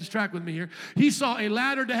 okay? Just track with me here. He saw a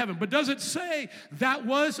ladder to heaven. But does it say that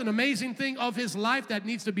was an amazing thing of his life that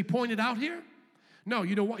needs to be pointed out here? No,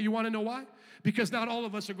 you know what? You want to know why? Because not all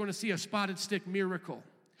of us are going to see a spotted stick miracle.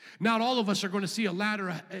 Not all of us are going to see a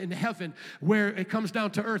ladder in heaven where it comes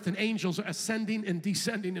down to earth and angels are ascending and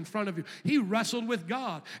descending in front of you. He wrestled with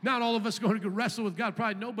God. Not all of us are going to wrestle with God.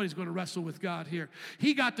 Probably nobody's going to wrestle with God here.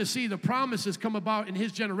 He got to see the promises come about in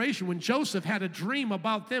his generation. When Joseph had a dream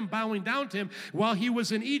about them bowing down to him while he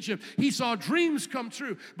was in Egypt, he saw dreams come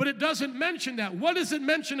true. But it doesn't mention that. What does it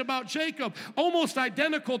mention about Jacob? Almost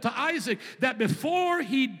identical to Isaac, that before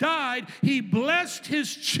he died, he blessed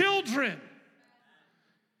his children.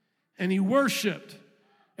 And he worshiped,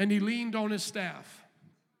 and he leaned on his staff.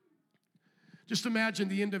 Just imagine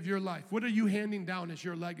the end of your life. What are you handing down as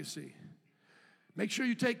your legacy? Make sure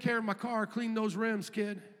you take care of my car, clean those rims,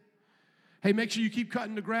 kid. Hey, make sure you keep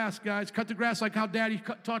cutting the grass, guys. Cut the grass like how Daddy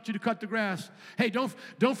taught you to cut the grass. Hey, don't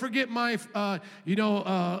forget my,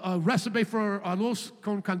 recipe for arroz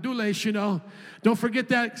con candules, Don't forget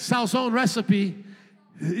that salzone recipe.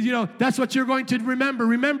 That's what you're going to remember.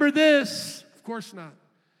 Remember this. Of course not.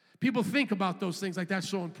 People think about those things like that's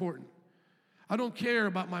so important. I don't care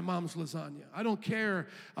about my mom's lasagna. I don't care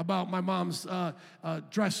about my mom's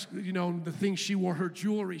dress, the things she wore, her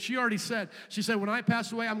jewelry. She said, when I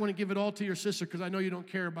pass away, I'm going to give it all to your sister because I know you don't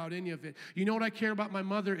care about any of it. You know what I care about my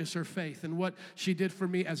mother is her faith and what she did for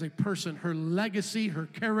me as a person, her legacy, her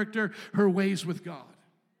character, her ways with God.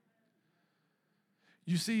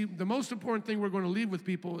 You see, the most important thing we're going to leave with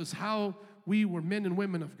people is how we were men and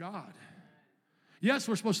women of God. Yes,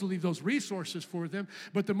 we're supposed to leave those resources for them,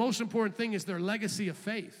 but the most important thing is their legacy of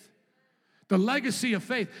faith. The legacy of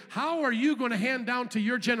faith. How are you going to hand down to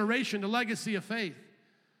your generation the legacy of faith?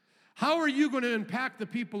 How are you going to impact the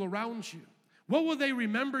people around you? What will they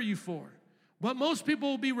remember you for? What most people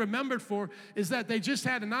will be remembered for is that they just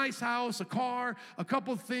had a nice house, a car, a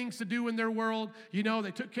couple of things to do in their world. They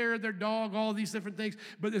took care of their dog, all these different things,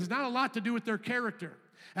 but there's not a lot to do with their character.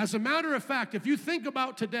 As a matter of fact, if you think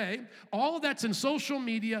about today, all that's in social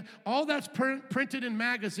media, all that's printed in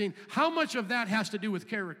magazine, how much of that has to do with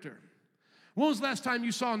character? When was the last time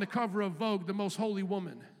you saw on the cover of Vogue, the most holy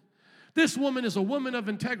woman? This woman is a woman of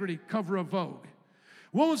integrity, cover of Vogue.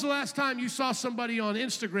 When was the last time you saw somebody on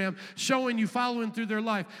Instagram showing you, following through their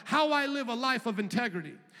life, how I live a life of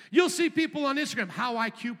integrity? You'll see people on Instagram, how I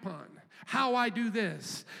coupon. How I do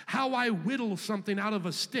this, how I whittle something out of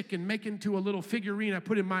a stick and make into a little figurine I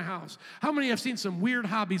put in my house. How many have seen some weird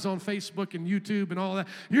hobbies on Facebook and YouTube and all that?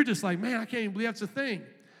 You're just like, man, I can't even believe that's a thing.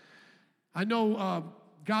 I know,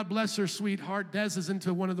 God bless her sweetheart, Des is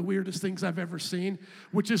into one of the weirdest things I've ever seen,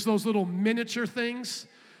 which is those little miniature things.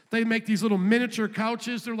 They make these little miniature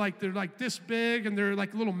couches. They're like this big, and they're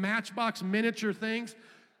like little Matchbox miniature things.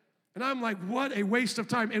 And I'm like, what a waste of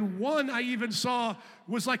time. And one I even saw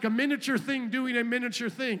was like a miniature thing doing a miniature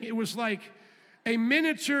thing. It was like a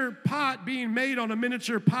miniature pot being made on a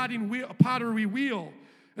miniature pottery wheel.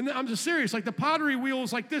 And I'm just serious. Like the pottery wheel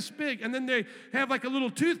is like this big, and then they have like a little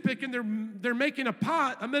toothpick, and they're making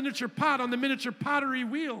a miniature pot on the miniature pottery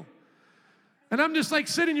wheel. And I'm just like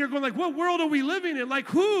sitting here going like, what world are we living in? Like,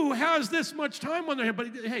 who has this much time on their hand? But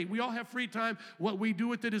hey, we all have free time. What we do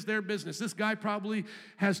with it is their business. This guy probably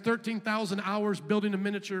has 13,000 hours building a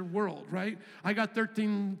miniature world, right? I got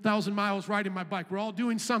 13,000 miles riding my bike. We're all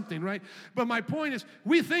doing something, right? But my point is,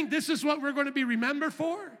 we think this is what we're going to be remembered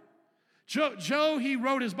for? Joe, he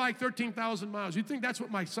rode his bike 13,000 miles. You think that's what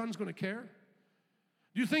my son's going to care?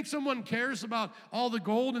 Do you think someone cares about all the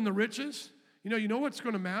gold and the riches? You know what's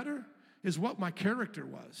going to matter? Is what my character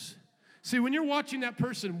was. See, when you're watching that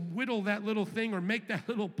person whittle that little thing or make that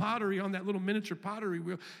little pottery on that little miniature pottery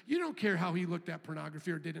wheel, you don't care how he looked at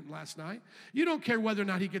pornography or didn't last night. You don't care whether or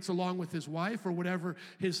not he gets along with his wife or whatever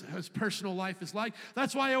his personal life is like.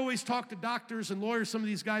 That's why I always talk to doctors and lawyers, some of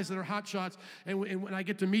these guys that are hotshots, and when I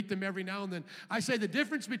get to meet them every now and then, I say the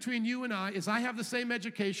difference between you and I is I have the same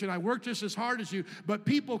education, I work just as hard as you, but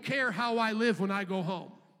people care how I live when I go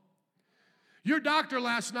home. Your doctor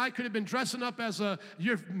last night could have been dressing up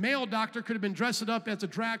your male doctor could have been dressing up as a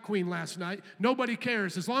drag queen last night. Nobody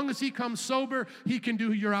cares. As long as he comes sober, he can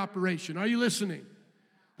do your operation. Are you listening?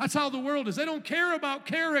 That's how the world is. They don't care about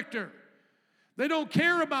character. They don't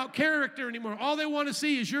care about character anymore. All they want to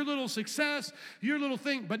see is your little success, your little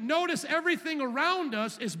thing. But notice everything around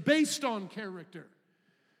us is based on character.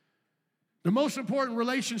 The most important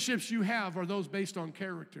relationships you have are those based on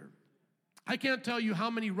character. I can't tell you how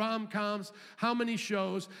many rom-coms, how many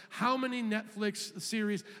shows, how many Netflix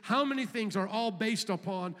series, how many things are all based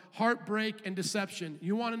upon heartbreak and deception.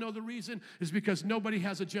 You want to know the reason? Is because nobody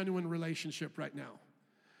has a genuine relationship right now.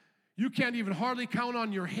 You can't even hardly count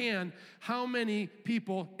on your hand how many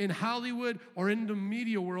people in Hollywood or in the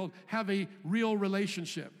media world have a real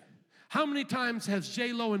relationship. How many times has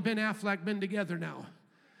J-Lo and Ben Affleck been together now?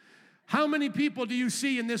 How many people do you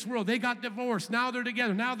see in this world? They got divorced. Now they're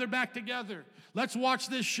together. Now they're back together. Let's watch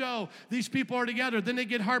this show. These people are together. Then they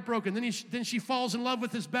get heartbroken. Then she falls in love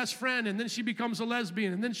with his best friend, and then she becomes a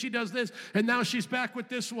lesbian, and then she does this, and now she's back with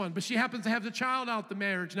this one. But she happens to have the child out the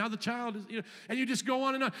marriage. Now the child is, and you just go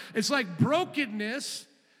on and on. It's like brokenness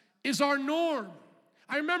is our norm.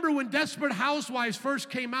 I remember when Desperate Housewives first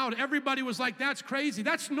came out, everybody was like, that's crazy.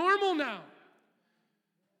 That's normal now.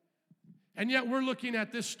 And yet we're looking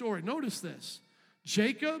at this story. Notice this.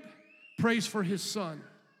 Jacob prays for his son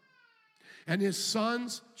and his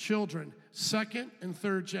son's children, second and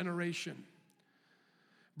third generation.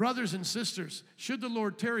 Brothers and sisters, should the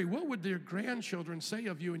Lord tarry, what would their grandchildren say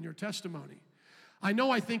of you in your testimony?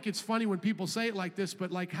 I think it's funny when people say it like this,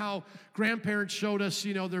 but like how grandparents showed us,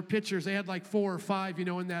 their pictures. They had like 4 or 5,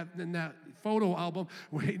 in that photo album.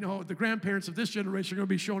 Well, the grandparents of this generation are going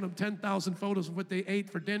to be showing them 10,000 photos of what they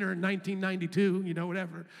ate for dinner in 1992,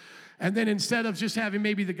 whatever. And then instead of just having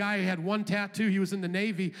maybe the guy who had one tattoo, he was in the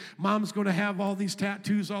Navy, mom's going to have all these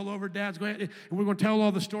tattoos all over, dad's going to, and we're going to tell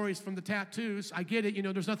all the stories from the tattoos. I get it,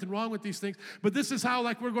 there's nothing wrong with these things. But this is how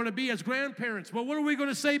we're going to be as grandparents. Well, what are we going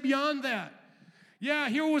to say beyond that? Yeah,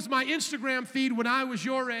 here was my Instagram feed when I was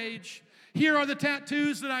your age. Here are the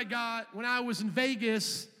tattoos that I got when I was in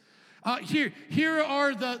Vegas. Here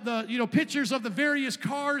are the pictures of the various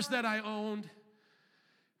cars that I owned.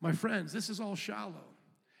 My friends, this is all shallow.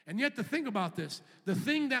 And yet the thing about this, the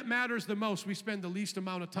thing that matters the most, we spend the least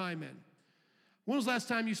amount of time in. When was the last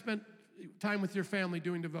time you spent time with your family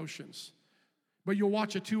doing devotions? But you'll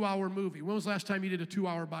watch a 2-hour movie. When was the last time you did a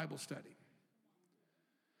 2-hour Bible study?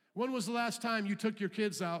 When was the last time you took your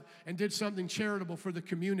kids out and did something charitable for the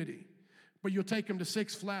community? But you'll take them to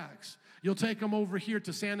Six Flags. You'll take them over here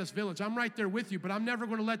to Santa's Village. I'm right there with you, but I'm never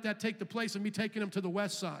going to let that take the place of me taking them to the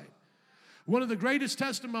West Side. One of the greatest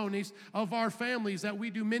testimonies of our family is that we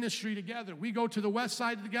do ministry together. We go to the West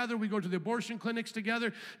Side together. We go to the abortion clinics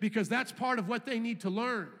together because that's part of what they need to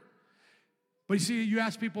learn. But you see, you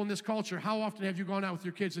ask people in this culture, how often have you gone out with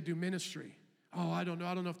your kids to do ministry? Oh, I don't know.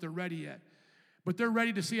 I don't know if they're ready yet. But they're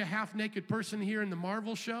ready to see a half-naked person here in the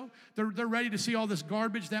Marvel show. They're ready to see all this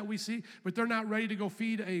garbage that we see, but they're not ready to go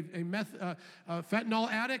feed a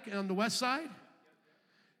fentanyl addict on the West Side.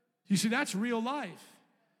 You see, that's real life.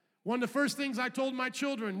 One of the first things I told my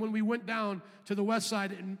children when we went down to the West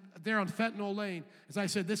Side and there on Fentanyl Lane is I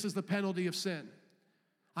said, this is the penalty of sin.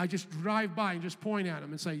 I just drive by and just point at them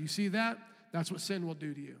and say, you see that? That's what sin will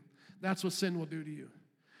do to you. That's what sin will do to you.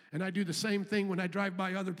 And I do the same thing when I drive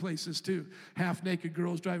by other places too. Half-naked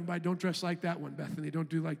girls driving by. Don't dress like that one, Bethany. Don't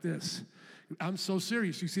do like this. I'm so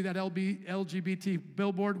serious. You see that LGBT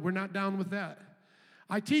billboard? We're not down with that.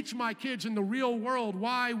 I teach my kids in the real world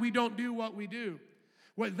why we don't do what we do.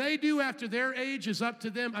 What they do after their age is up to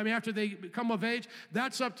them. After they become of age,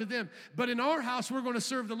 that's up to them. But in our house, we're going to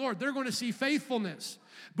serve the Lord. They're going to see faithfulness.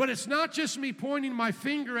 But it's not just me pointing my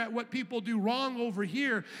finger at what people do wrong over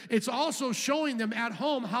here. It's also showing them at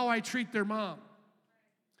home how I treat their mom,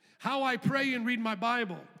 how I pray and read my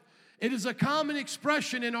Bible. It is a common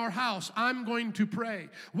expression in our house, I'm going to pray.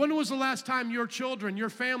 When was the last time your children, your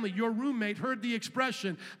family, your roommate heard the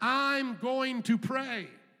expression, I'm going to pray?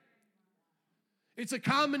 It's a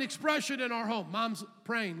common expression in our home. Mom's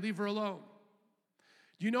praying, leave her alone.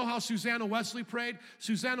 Do you know how Susanna Wesley prayed?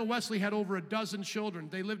 Susanna Wesley had over a dozen children.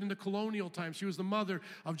 They lived in the colonial times. She was the mother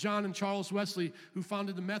of John and Charles Wesley, who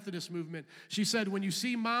founded the Methodist movement. She said, when you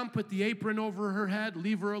see mom put the apron over her head,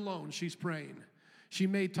 leave her alone. She's praying. She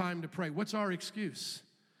made time to pray. What's our excuse?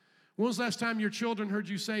 When was the last time your children heard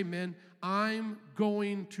you say, men, I'm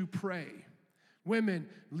going to pray? Women,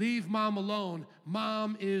 leave mom alone.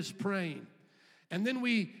 Mom is praying. And then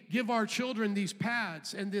we give our children these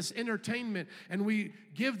pads and this entertainment, and we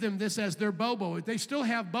give them this as their bobo. They still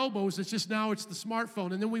have bobos, it's just now it's the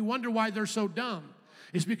smartphone. And then we wonder why they're so dumb.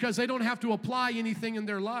 It's because they don't have to apply anything in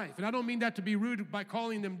their life. And I don't mean that to be rude by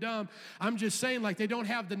calling them dumb. I'm just saying like they don't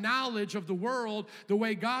have the knowledge of the world the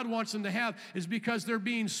way God wants them to have, is because they're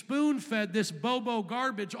being spoon-fed this bobo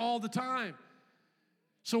garbage all the time.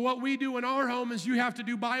 So what we do in our home is you have to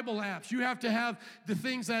do Bible apps. You have to have the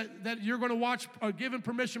things that you're going to watch are given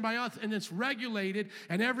permission by us, and it's regulated.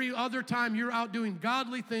 And every other time you're out doing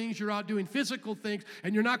godly things, you're out doing physical things,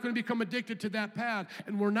 and you're not going to become addicted to that pad.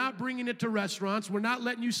 And we're not bringing it to restaurants. We're not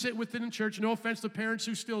letting you sit with it in church. No offense to parents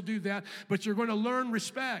who still do that, but you're going to learn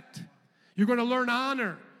respect. You're going to learn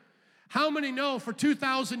honor. How many know for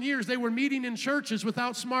 2,000 years they were meeting in churches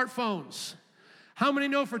without smartphones? How many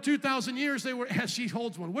know for 2,000 years they were, she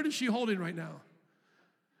holds one. What is she holding right now?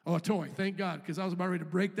 Oh, a toy, thank God, because I was about ready to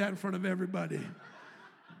break that in front of everybody.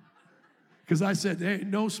 Because I said, hey,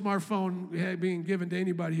 no smartphone being given to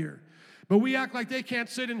anybody here. But we act like they can't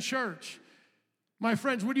sit in church. My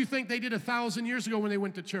friends, what do you think they did 1,000 years ago when they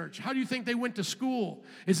went to church? How do you think they went to school?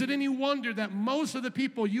 Is it any wonder that most of the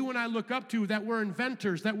people you and I look up to that were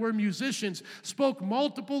inventors, that were musicians, spoke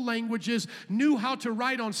multiple languages, knew how to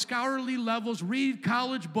write on scholarly levels, read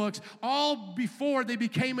college books, all before they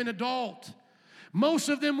became an adult? Most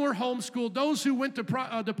of them were homeschooled. Those who went to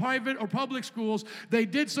private or public schools, they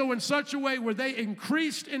did so in such a way where they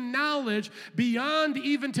increased in knowledge beyond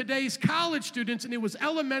even today's college students, and it was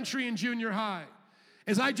elementary and junior high.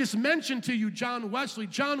 As I just mentioned to you, John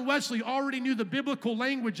Wesley already knew the biblical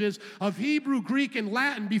languages of Hebrew, Greek, and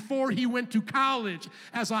Latin before he went to college.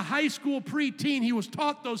 As a high school preteen, he was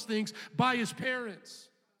taught those things by his parents.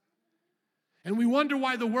 And we wonder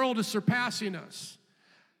why the world is surpassing us.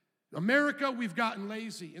 America, we've gotten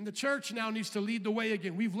lazy, and the church now needs to lead the way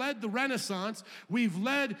again. We've led the Renaissance. We've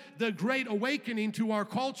led the Great Awakening to our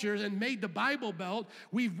culture and made the Bible Belt.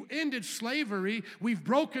 We've ended slavery. We've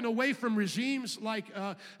broken away from regimes like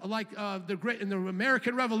the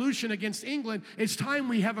American Revolution against England. It's time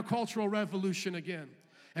we have a cultural revolution again.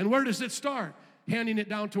 And where does it start? Handing it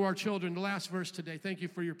down to our children. The last verse today. Thank you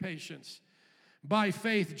for your patience. By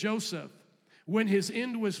faith, Joseph, when his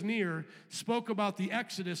end was near, spoke about the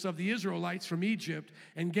exodus of the Israelites from Egypt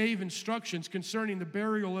and gave instructions concerning the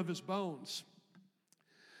burial of his bones.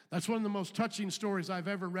 That's one of the most touching stories I've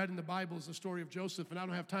ever read in the Bible is the story of Joseph, and I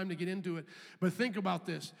don't have time to get into it. But think about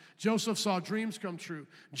this. Joseph saw dreams come true.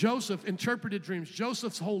 Joseph interpreted dreams.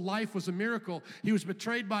 Joseph's whole life was a miracle. He was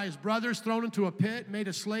betrayed by his brothers, thrown into a pit, made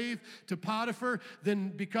a slave to Potiphar. Then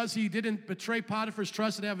because he didn't betray Potiphar's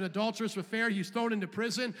trust and have an adulterous affair, he's thrown into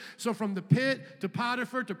prison. So from the pit to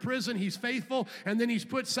Potiphar to prison, he's faithful, and then he's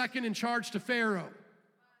put second in charge to Pharaoh.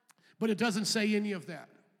 But it doesn't say any of that.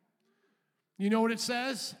 You know what it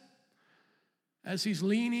says? As he's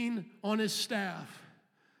leaning on his staff,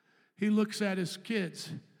 he looks at his kids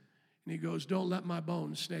and he goes, "Don't let my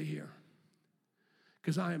bones stay here,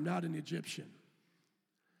 because I am not an Egyptian.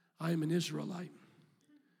 I am an Israelite."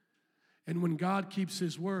 And when God keeps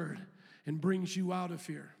his word and brings you out of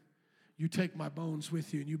here, you take my bones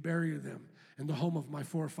with you and you bury them in the home of my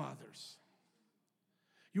forefathers.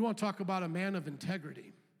 You want to talk about a man of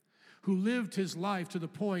integrity who lived his life to the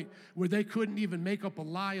point where they couldn't even make up a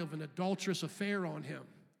lie of an adulterous affair on him.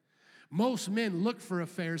 Most men look for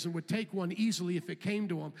affairs and would take one easily if it came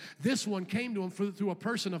to him. This one came to him through a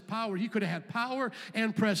person of power. He could have had power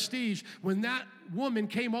and prestige. When that woman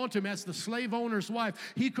came onto him as the slave owner's wife,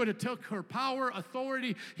 he could have took her power,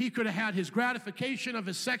 authority. He could have had his gratification of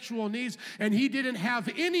his sexual needs, and he didn't have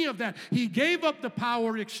any of that. He gave up the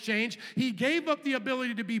power exchange. He gave up the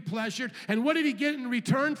ability to be pleasured. And what did he get in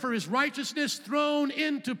return for his righteousness? Thrown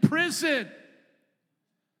into prison.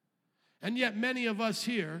 And yet many of us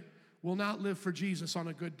here will not live for Jesus on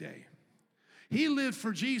a good day. He lived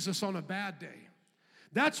for Jesus on a bad day.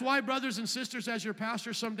 That's why, brothers and sisters, as your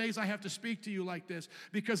pastor, some days I have to speak to you like this,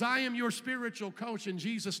 because I am your spiritual coach in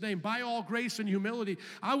Jesus' name. By all grace and humility,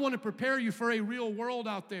 I want to prepare you for a real world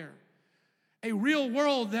out there. A real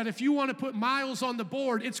world that if you want to put miles on the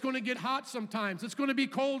board, it's going to get hot sometimes. It's going to be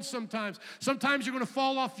cold sometimes. Sometimes you're going to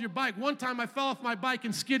fall off your bike. One time I fell off my bike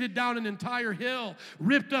and skidded down an entire hill,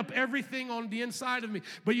 ripped up everything on the inside of me,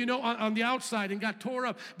 but on the outside, and got tore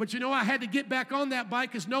up. But I had to get back on that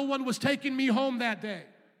bike because no one was taking me home that day.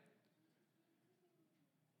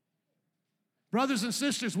 Brothers and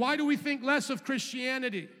sisters, why do we think less of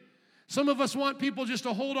Christianity? Some of us want people just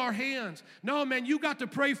to hold our hands. No, man, you got to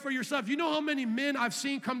pray for yourself. You know how many men I've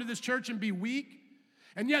seen come to this church and be weak?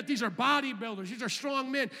 And yet these are bodybuilders. These are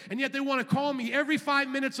strong men. And yet they want to call me every 5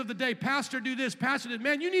 minutes of the day. Pastor, do this. Pastor, do that.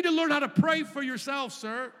 Man, you need to learn how to pray for yourself,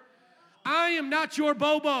 sir. I am not your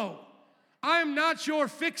Bobo. I am not your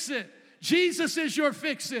fix-it. Jesus is your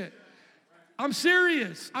fix-it. I'm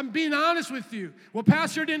serious. I'm being honest with you. Well,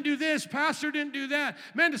 pastor didn't do this. Pastor didn't do that.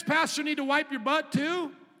 Man, does pastor need to wipe your butt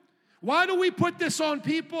too? Why do we put this on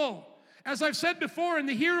people? As I've said before, in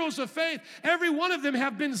the heroes of faith, every one of them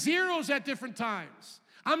have been zeros at different times.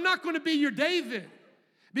 I'm not going to be your David,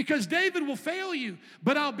 because David will fail you.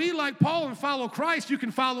 But I'll be like Paul and follow Christ. You can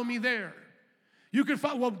follow me there. You can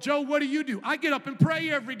follow. Well, Joe, what do? I get up and pray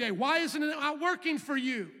every day. Why isn't it not working for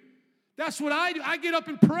you? That's what I do. I get up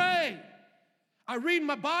and pray. I read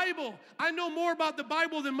my Bible. I know more about the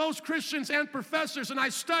Bible than most Christians and professors, and I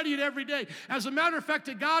study it every day. As a matter of fact,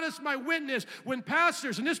 to God is my witness, when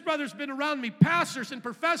pastors, and this brother's been around me, pastors and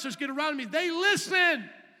professors get around me, they listen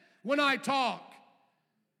when I talk.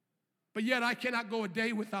 But yet I cannot go a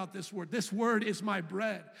day without this word. This word is my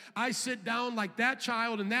bread. I sit down like that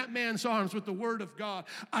child in that man's arms with the word of God.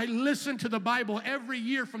 I listen to the Bible every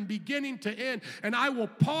year from beginning to end, and I will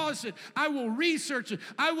pause it. I will research it.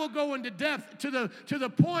 I will go into depth to the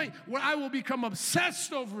point where I will become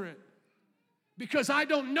obsessed over it because I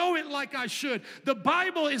don't know it like I should. The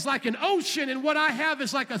Bible is like an ocean, and what I have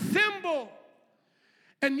is like a thimble.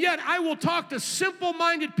 And yet I will talk to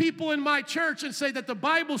simple-minded people in my church and say that the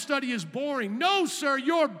Bible study is boring. No, sir,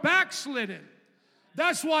 you're backslidden.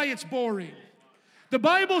 That's why it's boring. The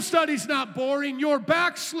Bible study's not boring. You're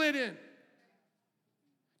backslidden.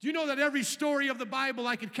 Do you know that every story of the Bible,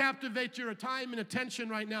 I could captivate your time and attention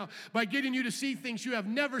right now by getting you to see things you have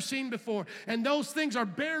never seen before. And those things are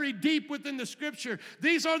buried deep within the Scripture.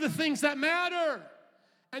 These are the things that matter.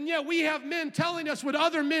 And yet we have men telling us what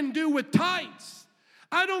other men do with tights.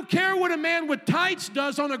 I don't care what a man with tights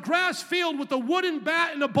does on a grass field with a wooden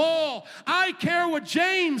bat and a ball. I care what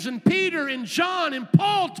James and Peter and John and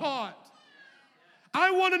Paul taught.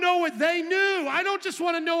 I want to know what they knew. I don't just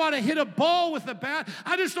want to know how to hit a ball with a bat.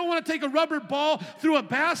 I just don't want to take a rubber ball through a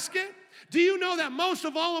basket. Do you know that most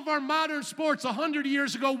of all of our modern sports 100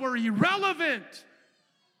 years ago were irrelevant?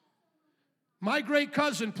 My great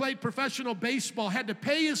cousin played professional baseball, had to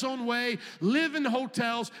pay his own way, live in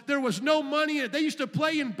hotels. There was no money in it. They used to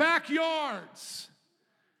play in backyards.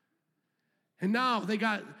 And now they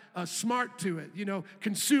got smart to it,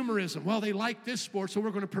 consumerism. Well, they like this sport, so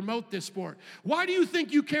we're going to promote this sport. Why do you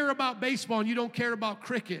think you care about baseball and you don't care about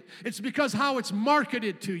cricket? It's because how it's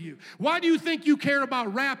marketed to you. Why do you think you care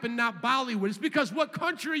about rap and not Bollywood? It's because what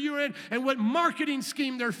country you're in and what marketing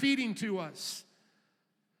scheme they're feeding to us.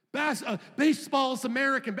 Baseball is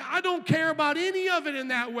American. I don't care about any of it in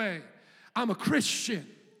that way. I'm a Christian.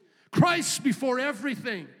 Christ before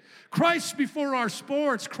everything. Christ before our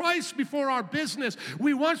sports. Christ before our business.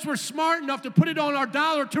 We once were smart enough to put it on our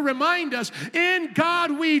dollar to remind us, in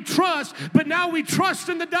God we trust, but now we trust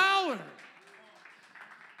in the dollar.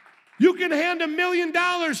 You can hand $1 million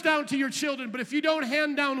down to your children, but if you don't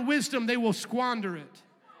hand down wisdom, they will squander it.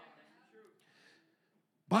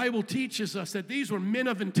 Bible teaches us that these were men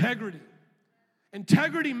of integrity.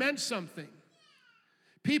 Integrity meant something.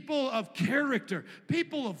 People of character,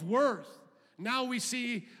 people of worth. Now we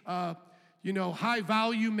see,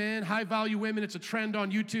 high-value men, high-value women. It's a trend on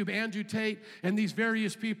YouTube, Andrew Tate and these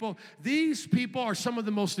various people. These people are some of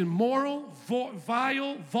the most immoral,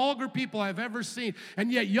 vile, vulgar people I've ever seen. And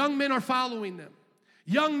yet young men are following them.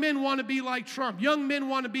 Young men want to be like Trump. Young men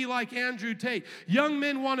want to be like Andrew Tate. Young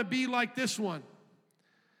men want to be like this one.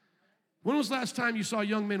 When was the last time you saw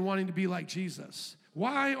young men wanting to be like Jesus?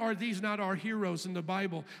 Why are these not our heroes in the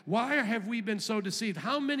Bible? Why have we been so deceived?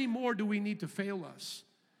 How many more do we need to fail us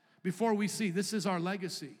before we see this is our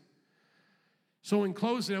legacy? So in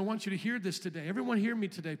closing, I want you to hear this today. Everyone hear me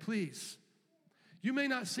today, please. You may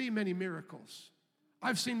not see many miracles.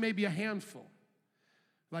 I've seen maybe a handful,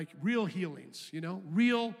 like real healings,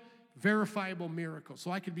 real verifiable miracles.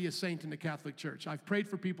 So I could be a saint in the Catholic Church. I've prayed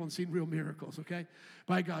for people and seen real miracles, okay?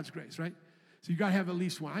 By God's grace, right? So you got to have at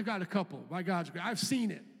least one. I've got a couple, by God's grace. I've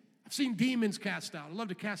seen it. I've seen demons cast out. I'd love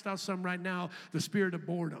to cast out some right now, the spirit of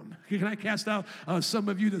boredom. Can I cast out some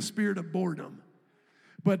of you the spirit of boredom?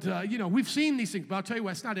 But, we've seen these things. But I'll tell you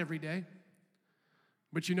what, it's not every day.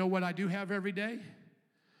 But you know what I do have every day?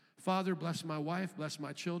 Father, bless my wife, bless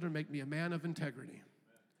my children, make me a man of integrity.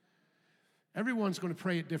 Everyone's going to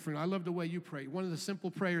pray it differently. I love the way you pray. One of the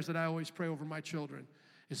simple prayers that I always pray over my children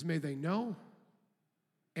is, may they know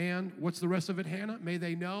and, what's the rest of it, Hannah? May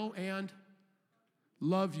they know and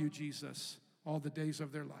love you, Jesus, all the days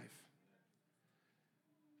of their life.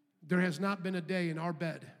 There has not been a day in our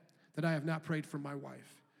bed that I have not prayed for my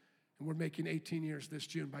wife. And we're making 18 years this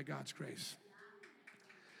June by God's grace.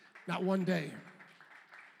 Not one day.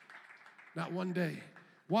 Not one day.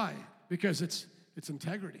 Why? Because it's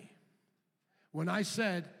integrity. When I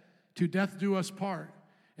said, to death do us part,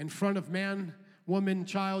 in front of man, woman,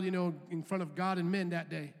 child, in front of God and men that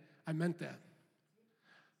day, I meant that.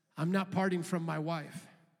 I'm not parting from my wife.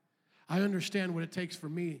 I understand what it takes for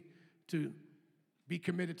me to be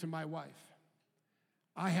committed to my wife.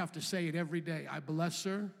 I have to say it every day. I bless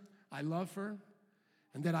her, I love her,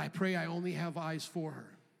 and that I pray I only have eyes for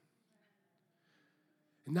her.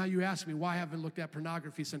 And now you ask me why I haven't looked at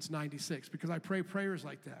pornography since '96, because I pray prayers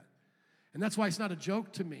like that. And that's why it's not a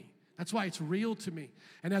joke to me. That's why it's real to me.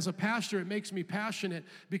 And as a pastor, it makes me passionate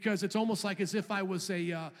because it's almost like as if I was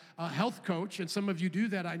a health coach, and some of you do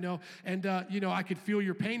that, I know. And, I could feel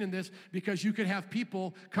your pain in this because you could have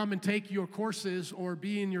people come and take your courses or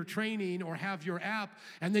be in your training or have your app,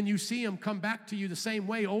 and then you see them come back to you the same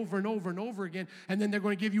way over and over and over again, and then they're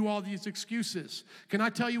going to give you all these excuses. Can I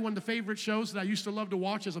tell you one of the favorite shows that I used to love to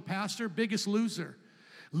watch as a pastor? Biggest Loser.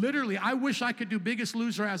 Literally, I wish I could do Biggest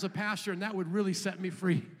Loser as a pastor, and that would really set me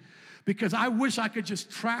free. Because I wish I could just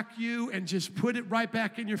track you and just put it right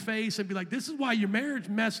back in your face and be like, this is why your marriage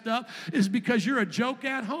messed up, is because you're a joke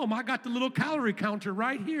at home. I got the little calorie counter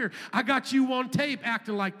right here. I got you on tape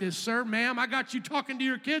acting like this, sir, ma'am. I got you talking to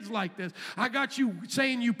your kids like this. I got you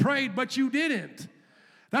saying you prayed, but you didn't.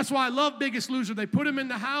 That's why I love Biggest Loser. They put them in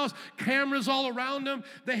the house, cameras all around them.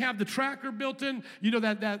 They have the tracker built in,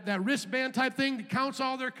 that wristband type thing that counts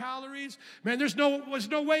all their calories. Man, there's no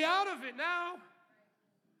way out of it now.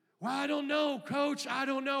 Well, I don't know, coach. I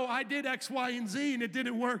don't know. I did X, Y, and Z, and it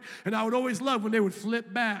didn't work. And I would always love when they would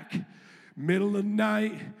flip back. Middle of the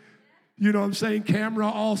night, you know what I'm saying? Camera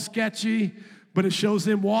all sketchy, but it shows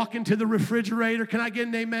them walking to the refrigerator. Can I get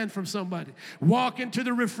an amen from somebody? Walking to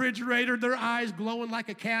the refrigerator, their eyes glowing like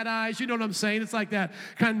a cat eyes. You know what I'm saying? It's like that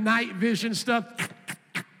kind of night vision stuff.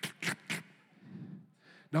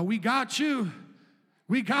 Now, we got you.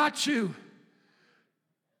 We got you.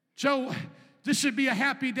 Joe, this should be a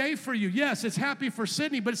happy day for you. Yes, it's happy for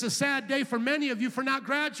Sydney, but it's a sad day for many of you for not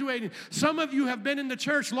graduating. Some of you have been in the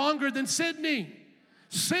church longer than Sydney.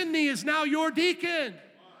 Sydney is now your deacon.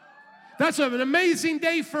 That's an amazing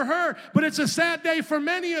day for her, but it's a sad day for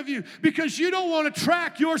many of you because you don't want to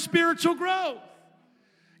track your spiritual growth.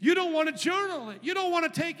 You don't want to journal it. You don't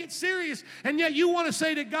want to take it serious, and yet you want to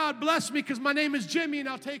say to God, bless me because my name is Jimmy and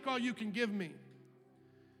I'll take all you can give me.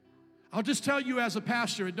 I'll just tell you as a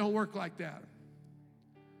pastor, it don't work like that.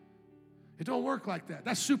 It don't work like that.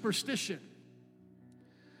 That's superstition.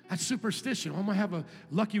 That's superstition. I'm going to have a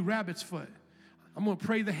lucky rabbit's foot. I'm going to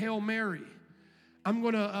pray the Hail Mary. I'm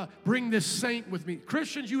going to bring this saint with me.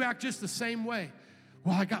 Christians, you act just the same way.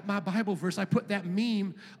 Well, I got my Bible verse. I put that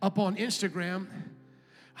meme up on Instagram.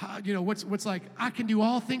 What's like, I can do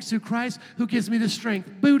all things through Christ who gives me the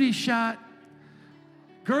strength. Booty shot.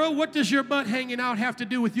 Girl, what does your butt hanging out have to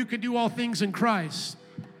do with you can do all things in Christ?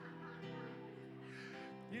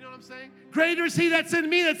 You know what I'm saying? Greater is he that's in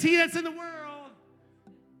me than he that's in the world.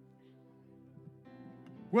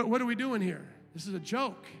 What are we doing here? This is a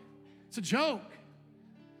joke. It's a joke.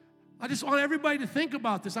 I just want everybody to think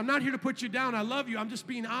about this. I'm not here to put you down. I love you. I'm just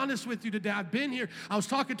being honest with you today. I've been here. I was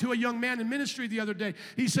talking to a young man in ministry the other day.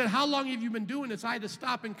 He said, how long have you been doing this? I had to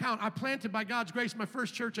stop and count. I planted, by God's grace, my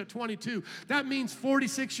first church at 22. That means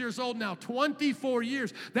 46 years old now, 24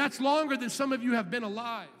 years. That's longer than some of you have been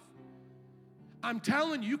alive. I'm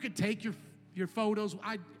telling you, you could take your photos.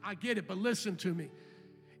 I get it, but listen to me.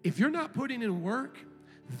 If you're not putting in work,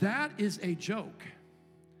 that is a joke.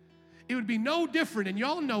 It would be no different, and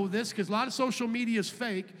y'all know this because a lot of social media is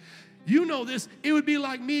fake. You know this. It would be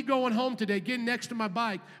like me going home today, getting next to my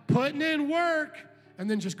bike, putting in work, and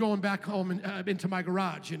then just going back home and into my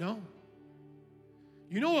garage, You know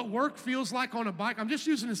what work feels like on a bike? I'm just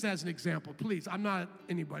using this as an example. Please, I'm not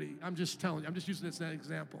anybody. I'm just telling you. I'm just using this as an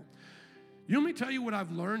example. You want me to tell you what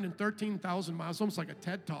I've learned in 13,000 miles? It's almost like a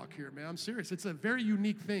TED Talk here, man. I'm serious. It's a very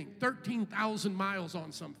unique thing. 13,000 miles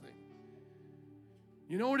on something.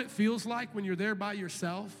 You know what it feels like when you're there by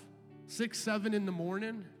yourself, 6, 7 in the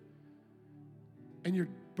morning, and you're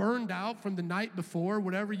burned out from the night before.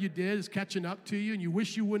 Whatever you did is catching up to you, and you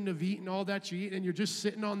wish you wouldn't have eaten all that you eat, and you're just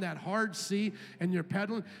sitting on that hard seat, and you're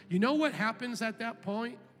pedaling. You know what happens at that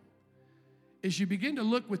point? Is you begin to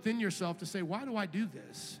look within yourself to say, why do I do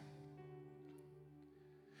this?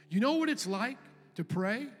 You know what it's like to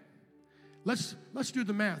pray? Let's do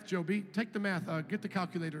the math, Joe B. Take the math. Get the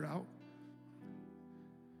calculator out.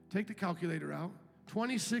 Take the calculator out.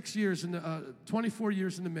 24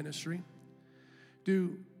 years in the ministry.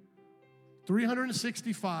 Do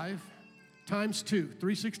 365 times 2.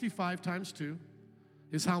 365 times 2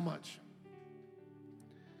 is how much?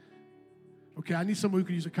 Okay, I need someone who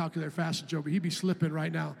can use a calculator faster, Joe, but he'd be slipping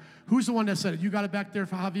right now. Who's the one that said it? You got it back there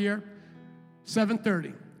for Javier?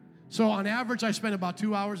 7:30. So on average, I spend about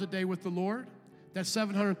 2 hours a day with the Lord. That's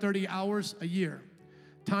 730 hours a year.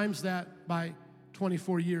 Times that by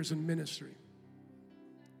 24 years in ministry.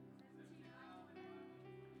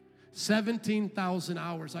 17,000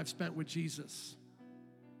 hours I've spent with Jesus.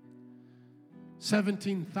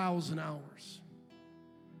 17,000 hours.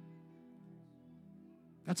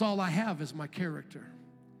 That's all I have is my character.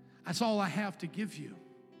 That's all I have to give you.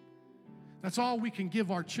 That's all we can give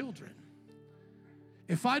our children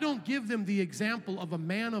If I don't give them the example of a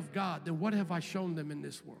man of God, then what have I shown them in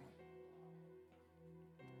this world?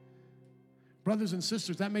 Brothers and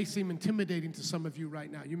sisters, that may seem intimidating to some of you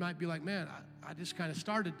right now. You might be like, man, I just kind of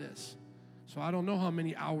started this. So I don't know how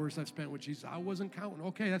many hours I've spent with Jesus. I wasn't counting.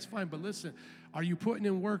 Okay, that's fine. But listen, are you putting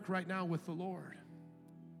in work right now with the Lord?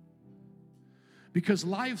 Because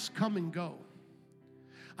lives come and go.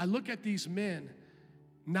 I look at these men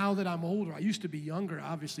now that I'm older. I used to be younger,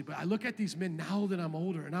 obviously, but I look at these men now that I'm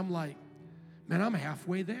older, and I'm like, man, I'm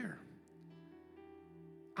halfway there.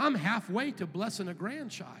 I'm halfway to blessing a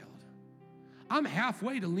grandchild. I'm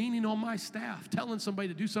halfway to leaning on my staff, telling somebody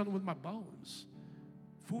to do something with my bones.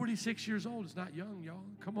 46 years old is not young, y'all.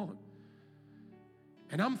 Come on.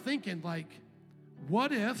 And I'm thinking, like,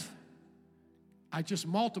 what if I just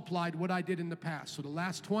multiplied what I did in the past? So the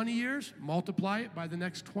last 20 years, multiply it by the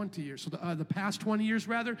next 20 years. So the past 20 years,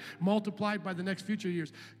 rather, multiplied by the next future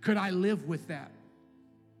years. Could I live with that?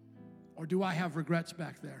 Or do I have regrets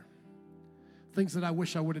back there? Things that I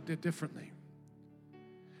wish I would have did differently.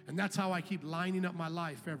 And that's how I keep lining up my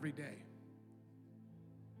life every day.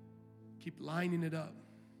 Keep lining it up.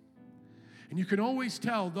 And you can always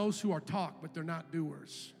tell those who are talk, but they're not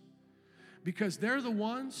doers. Because they're the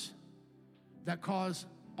ones that cause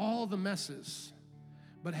all the messes,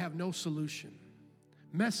 but have no solution.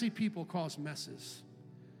 Messy people cause messes.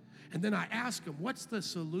 And then I ask them, what's the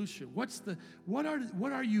solution? What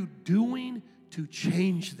are you doing to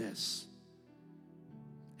change this?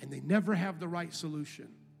 And they never have the right solution.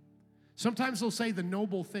 Sometimes they'll say the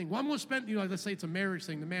noble thing. Well, I'm going to spend, let's say it's a marriage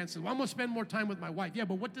thing. The man says, well, I'm going to spend more time with my wife. Yeah,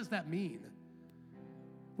 but what does that mean?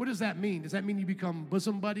 What does that mean? Does that mean you become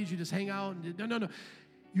bosom buddies? You just hang out? No.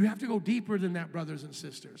 You have to go deeper than that, brothers and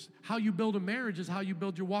sisters. How you build a marriage is how you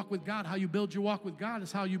build your walk with God. How you build your walk with God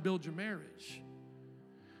is how you build your marriage.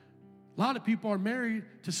 A lot of people are married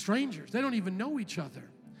to strangers. They don't even know each other.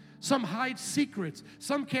 Some hide secrets.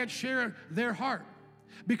 Some can't share their heart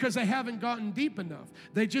because they haven't gotten deep enough.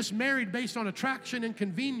 They just married based on attraction and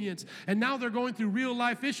convenience, and now they're going through real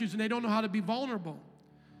life issues, and they don't know how to be vulnerable.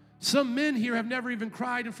 Some men here have never even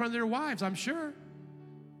cried in front of their wives, I'm sure.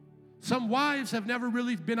 Some wives have never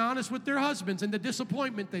really been honest with their husbands and the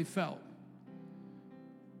disappointment they felt.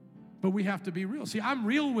 But we have to be real. See, I'm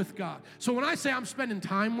real with God. So when I say I'm spending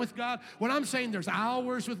time with God, when I'm saying there's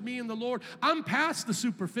hours with me and the Lord, I'm past the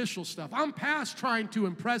superficial stuff. I'm past trying to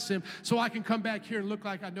impress Him so I can come back here and look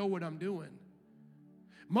like I know what I'm doing.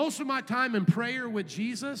 Most of my time in prayer with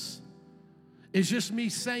Jesus is just me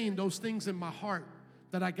saying those things in my heart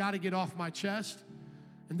that I got to get off my chest.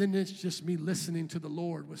 And then it's just me listening to the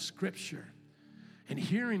Lord with Scripture and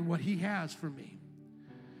hearing what He has for me.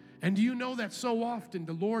 And do you know that so often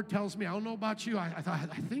the Lord tells me, I don't know about you, I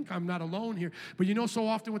think I'm not alone here, but you know so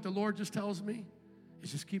often what the Lord just tells me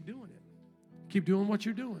is just keep doing it. Keep doing what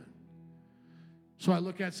you're doing. So I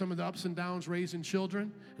look at some of the ups and downs raising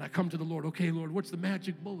children, and I come to the Lord. Okay, Lord, what's the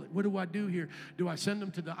magic bullet? What do I do here? Do I send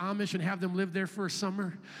them to the Amish and have them live there for a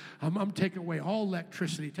summer? I'm taking away all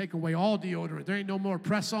electricity, taking away all deodorant. There ain't no more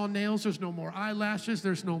press-on nails. There's no more eyelashes.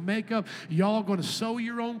 There's no makeup. Y'all going to sew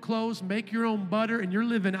your own clothes, make your own butter, and you're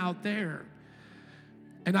living out there.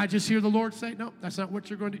 And I just hear the Lord say, no, that's not what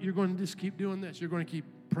you're going to do. You're going to just keep doing this. You're going to keep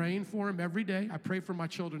praying for them every day. I pray for my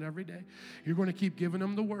children every day. You're going to keep giving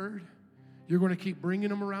them the word. You're going to keep bringing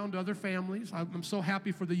them around other families. I'm so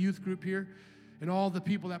happy for the youth group here and all the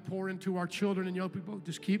people that pour into our children and young people.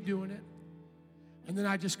 Just keep doing it. And then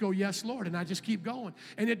I just go, yes, Lord, and I just keep going.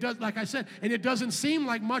 And it does, like I said, and it doesn't seem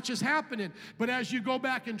like much is happening. But as you go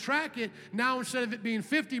back and track it, now instead of it being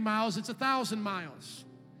 50 miles, it's 1,000 miles.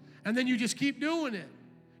 And then you just keep doing it.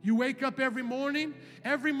 You wake up every morning.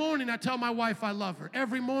 Every morning I tell my wife I love her.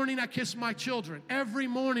 Every morning I kiss my children. Every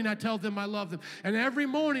morning I tell them I love them. And every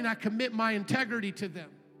morning I commit my integrity to them.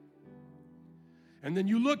 And then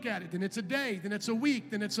you look at it, then it's a day, then it's a week,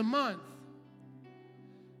 then it's a month.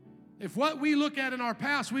 If what we look at in our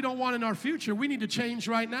past we don't want in our future, we need to change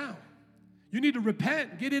right now. You need to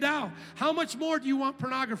repent, get it out. How much more do you want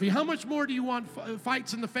pornography? How much more do you want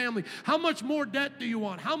fights in the family? How much more debt do you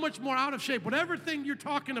want? How much more out of shape? Whatever thing you're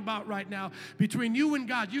talking about right now, between you and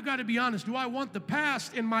God, you got to be honest. Do I want the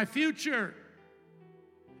past in my future?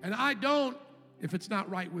 And I don't if it's not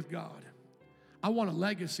right with God. I want a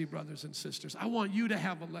legacy, brothers and sisters. I want you to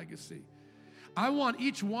have a legacy. I want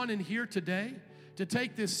each one in here today to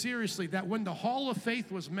take this seriously, that when the Hall of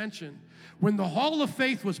Faith was mentioned, when the Hall of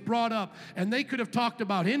Faith was brought up, and they could have talked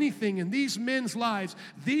about anything in these men's lives,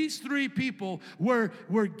 these three people were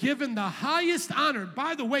given the highest honor.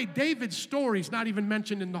 By the way, David's story is not even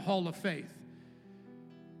mentioned in the Hall of Faith.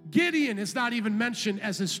 Gideon is not even mentioned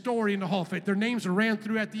as a story in the Hall of Faith. Their names are ran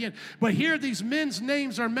through at the end. But here these men's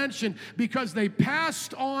names are mentioned because they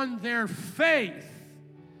passed on their faith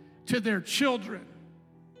to their children.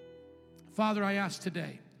 Father, I ask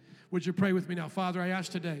today, would you pray with me now? Father, I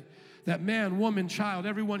ask today that man, woman, child,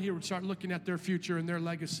 everyone here would start looking at their future and their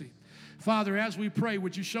legacy. Father, as we pray,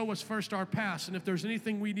 would you show us first our past, and if there's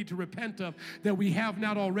anything we need to repent of that we have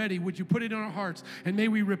not already, would you put it in our hearts, and may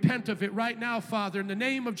we repent of it right now, Father, in the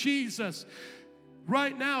name of Jesus.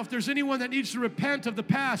 Right now, if there's anyone that needs to repent of the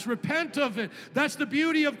past, repent of it. That's the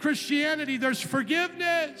beauty of Christianity. There's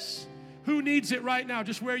forgiveness. Who needs it right now?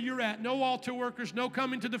 Just where you're at. No altar workers, no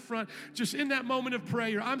coming to the front. Just in that moment of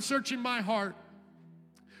prayer, I'm searching my heart.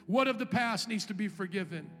 What of the past needs to be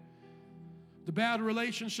forgiven? The bad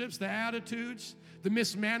relationships, the attitudes, the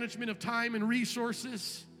mismanagement of time and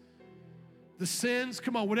resources, the sins.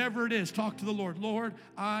 Come on, whatever it is, talk to the Lord. Lord,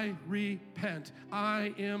 I repent.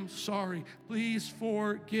 I am sorry. Please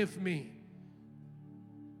forgive me.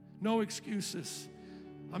 No excuses.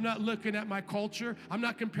 I'm not looking at my culture. I'm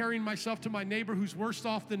not comparing myself to my neighbor who's worse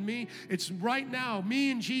off than me. It's right now,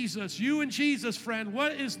 me and Jesus, you and Jesus, friend.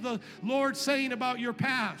 What is the Lord saying about your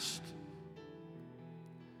past?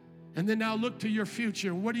 And then now look to your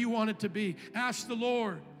future. What do you want it to be? Ask the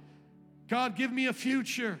Lord, God, give me a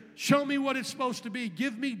future. Show me what it's supposed to be.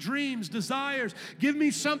 Give me dreams, desires. Give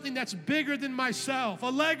me something that's bigger than myself, a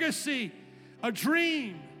legacy, a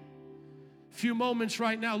dream. A few moments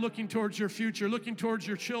right now looking towards your future, looking towards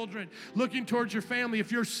your children, looking towards your family.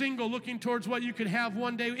 If you're single, looking towards what you could have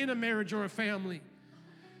one day in a marriage or a family.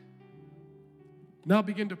 Now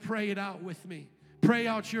begin to pray it out with me. Pray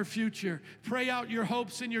out your future. Pray out your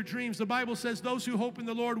hopes and your dreams. The Bible says those who hope in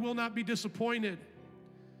the Lord will not be disappointed.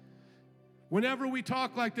 Whenever we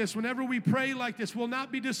talk like this, whenever we pray like this, we'll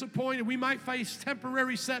not be disappointed. We might face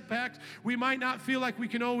temporary setbacks. We might not feel like we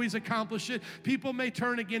can always accomplish it. People may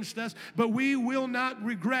turn against us, but we will not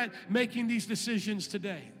regret making these decisions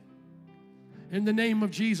today. In the name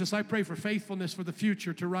of Jesus, I pray for faithfulness for the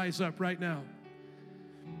future to rise up right now.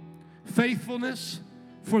 Faithfulness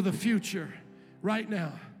for the future right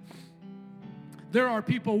now. There are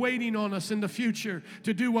people waiting on us in the future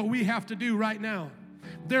to do what we have to do right now.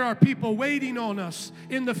 There are people waiting on us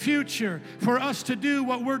in the future for us to do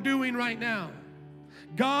what we're doing right now.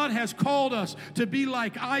 God has called us to be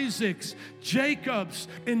like Isaac's, Jacob's,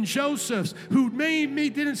 and Joseph's, who maybe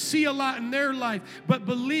didn't see a lot in their life, but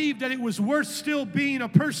believed that it was worth still being a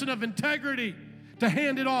person of integrity to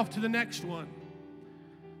hand it off to the next one.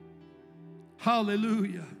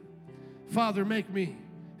 Hallelujah. Father, make me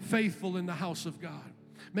faithful in the house of God.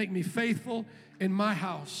 Make me faithful in my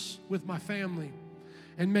house with my family.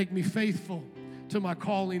 And make me faithful to my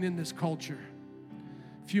calling in this culture.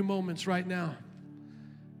 A few moments right now.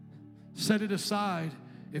 Set it aside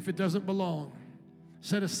if it doesn't belong.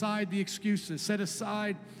 Set aside the excuses. Set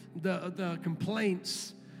aside the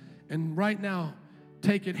complaints. And right now,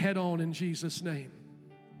 take it head on in Jesus' name.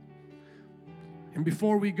 And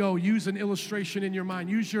before we go, use an illustration in your mind.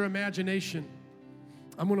 Use your imagination.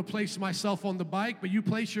 I'm going to place myself on the bike, but you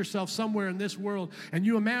place yourself somewhere in this world, and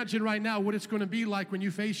you imagine right now what it's going to be like when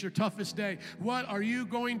you face your toughest day. What are you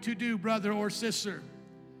going to do, brother or sister?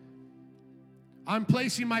 I'm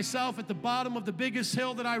placing myself at the bottom of the biggest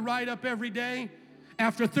hill that I ride up every day.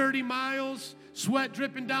 After 30 miles, sweat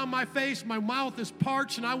dripping down my face, my mouth is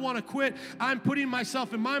parched, and I want to quit. I'm putting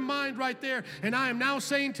myself in my mind right there, and I am now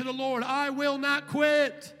saying to the Lord, I will not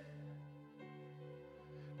quit.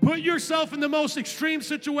 Put yourself in the most extreme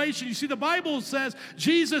situation. You see, the Bible says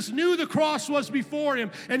Jesus knew the cross was before him,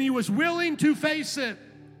 and he was willing to face it.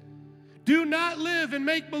 Do not live in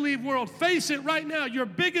make-believe world. Face it right now, your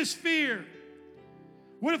biggest fear.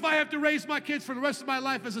 What if I have to raise my kids for the rest of my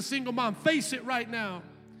life as a single mom? Face it right now.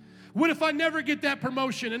 What if I never get that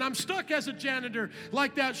promotion and I'm stuck as a janitor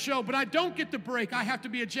like that show, but I don't get the break? I have to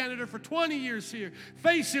be a janitor for 20 years here.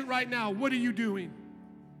 Face it right now. What are you doing?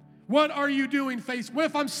 What are you doing? What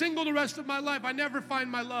if I'm single the rest of my life? I never find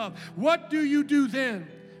my love. What do you do then?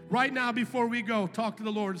 Right now, before we go, talk to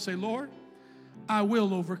the Lord and say, Lord, I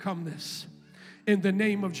will overcome this in the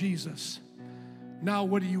name of Jesus. Now,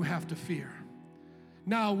 what do you have to fear?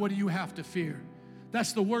 Now, what do you have to fear?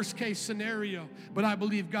 That's the worst case scenario, but I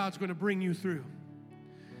believe God's going to bring you through.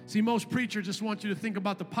 See, most preachers just want you to think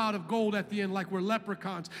about the pot of gold at the end like we're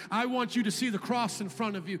leprechauns. I want you to see the cross in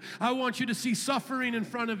front of you. I want you to see suffering in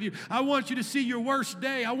front of you. I want you to see your worst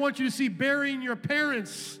day. I want you to see burying your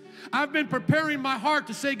parents. I've been preparing my heart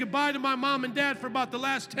to say goodbye to my mom and dad for about the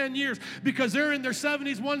last 10 years because they're in their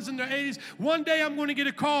 70s, one's in their 80s. One day I'm going to get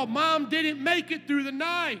a call. Mom didn't make it through the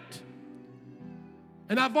night.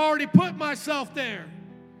 And I've already put myself there.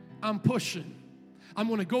 I'm pushing. I'm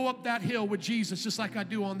going to go up that hill with Jesus just like I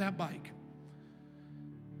do on that bike.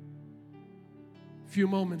 A few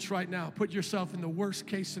moments right now. Put yourself in the worst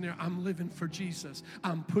case scenario. I'm living for Jesus.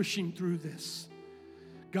 I'm pushing through this.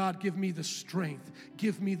 God, give me the strength.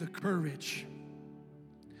 Give me the courage.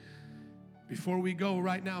 Before we go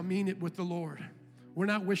right now, mean it with the Lord. We're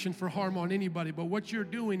not wishing for harm on anybody, but what you're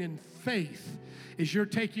doing in faith is you're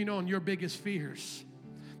taking on your biggest fears.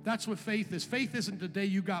 That's what faith is. Faith isn't the day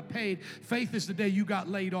you got paid. Faith is the day you got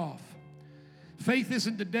laid off. Faith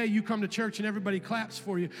isn't the day you come to church and everybody claps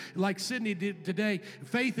for you like Sydney did today.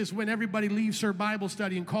 Faith is when everybody leaves her Bible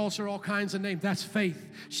study and calls her all kinds of names. That's faith.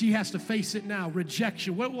 She has to face it now.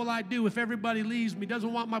 Rejection. What will I do if everybody leaves me,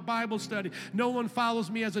 doesn't want my Bible study? No one follows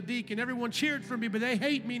me as a deacon. Everyone cheered for me, but they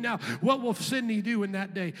hate me now. What will Sydney do in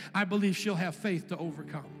that day? I believe she'll have faith to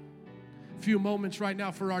overcome. A few moments right now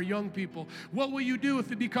for our young people. What will you do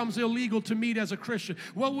if it becomes illegal to meet as a Christian?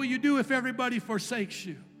 What will you do if everybody forsakes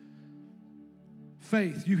you?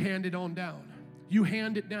 Faith, you hand it on down. You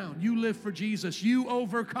hand it down. You live for Jesus. You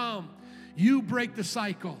overcome. You break the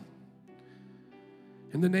cycle.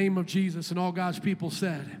 In the name of Jesus, and all God's people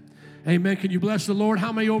said, amen. Can you bless the Lord?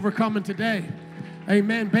 How many overcoming today?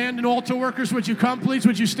 Amen. Band and altar workers, would you come, please?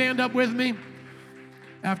 Would you stand up with me?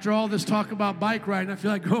 After all this talk about bike riding, I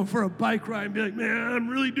feel like going for a bike ride and be like, man, I'm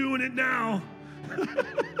really doing it now.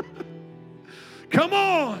 Come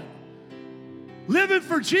on. Living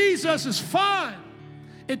for Jesus is fun.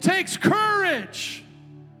 It takes courage.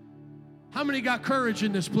 How many got courage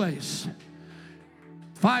in this place?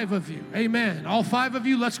 5 of you. Amen. All 5 of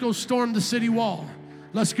you, let's go storm the city wall.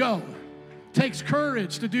 Let's go. Takes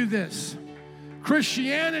courage to do this.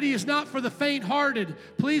 Christianity is not for the faint-hearted.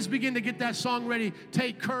 Please begin to get that song ready.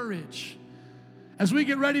 Take courage. As we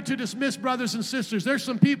get ready to dismiss, brothers and sisters, there's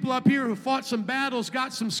some people up here who fought some battles,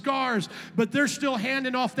 got some scars, but they're still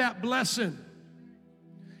handing off that blessing.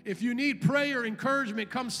 If you need prayer, encouragement,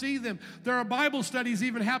 come see them. There are Bible studies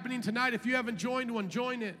even happening tonight. If you haven't joined one,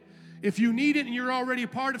 join it. If you need it and you're already a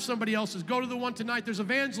part of somebody else's, go to the one tonight. There's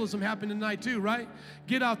evangelism happening tonight too, right?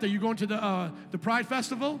 Get out there. You going to the Pride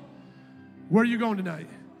Festival? Where are you going tonight?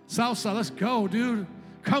 Southside. Let's go, dude.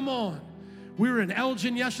 Come on. We were in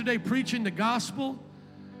Elgin yesterday preaching the gospel.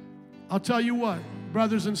 I'll tell you what,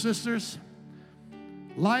 brothers and sisters,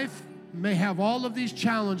 life may have all of these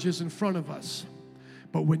challenges in front of us.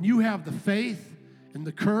 But when you have the faith and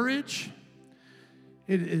the courage,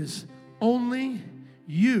 it is only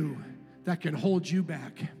you that can hold you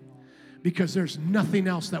back, because there's nothing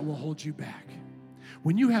else that will hold you back.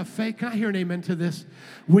 When you have faith, can I hear an amen to this?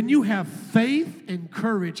 When you have faith and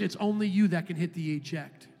courage, it's only you that can hit the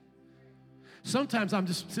eject. Sometimes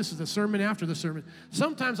this is a sermon after the sermon.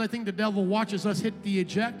 Sometimes I think the devil watches us hit the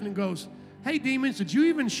eject and goes, hey, demons, did you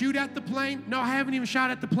even shoot at the plane? No, I haven't even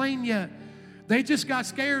shot at the plane yet. They just got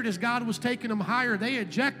scared as God was taking them higher. They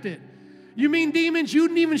ejected. You mean, demons, you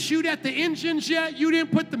didn't even shoot at the engines yet? You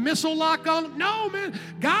didn't put the missile lock on them? No, man.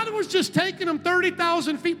 God was just taking them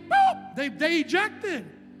 30,000 feet. Boop! They ejected.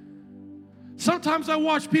 Sometimes I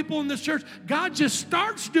watch people in this church, God just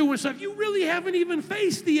starts doing stuff. You really haven't even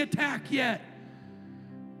faced the attack yet.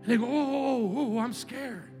 And they go, oh, I'm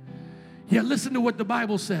scared. Yeah, listen to what the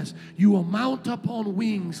Bible says. You will mount up on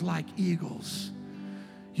wings like eagles.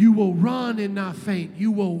 You will run and not faint.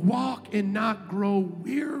 You will walk and not grow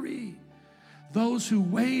weary. Those who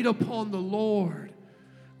wait upon the Lord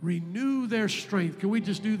renew their strength. Can we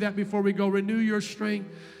just do that before we go? Renew your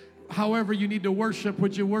strength. However you need to worship,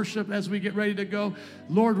 would you worship as we get ready to go?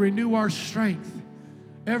 Lord, renew our strength.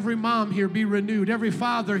 Every mom here, be renewed. Every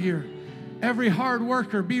father here, every hard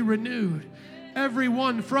worker, be renewed.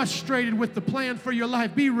 Everyone frustrated with the plan for your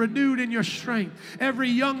life, be renewed in your strength. Every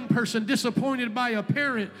young person disappointed by a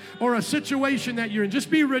parent or a situation that you're in, just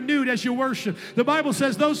be renewed as you worship. The Bible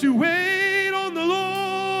says those who wait on the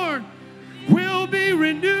Lord will be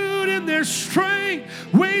renewed in their strength.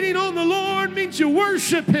 Waiting on the Lord means you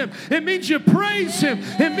worship Him. It means you praise Him.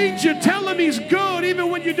 It means you tell Him He's good even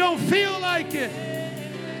when you don't feel like it.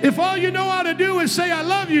 If all you know how to do is say, I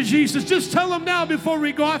love you, Jesus, just tell Him now before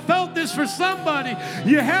we go. I felt this for somebody.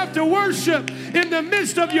 You have to worship in the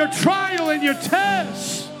midst of your trial and your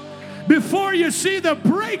test. Before you see the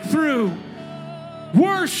breakthrough,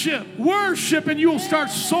 worship, and you'll start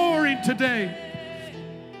soaring today.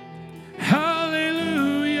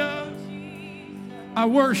 Hallelujah. I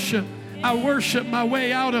worship my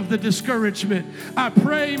way out of the discouragement. I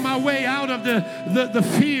pray my way out of the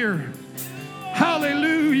fear.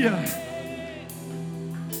 Hallelujah.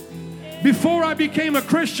 Before I became a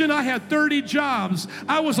Christian, I had 30 jobs.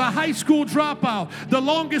 I was a high school dropout. The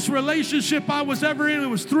longest relationship I was ever in, it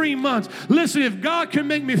was 3 months. Listen, if God can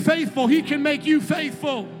make me faithful, He can make you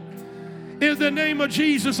faithful. In the name of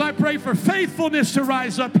Jesus, I pray for faithfulness to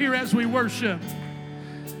rise up here as we worship.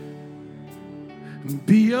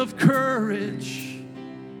 Be of courage.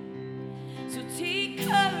 So take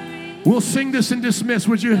courage. We'll sing this and dismiss.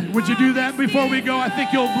 Would you do that before we go? I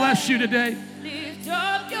think you'll bless you today. Lift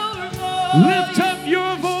up your voice. Lift up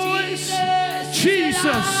your voice.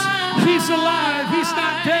 Jesus, He's alive. He's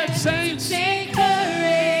not dead, saints. Take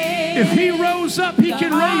courage. If He rose up, He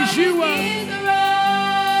can raise you up.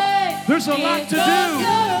 There's a lot to do.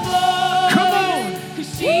 Come on.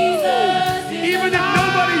 Even if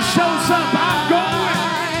nobody shows up, I'm going.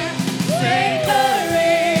 Take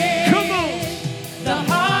courage. Come on. The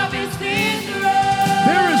harvest is ripe.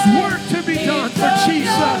 There is work to be done for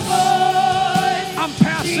Jesus. I'm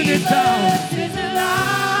passing it down. Jesus is alive.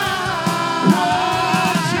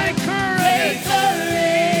 Take courage. Take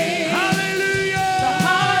courage. Hallelujah. The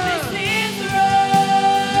harvest is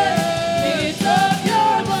ripe. Lift up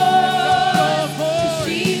your voice.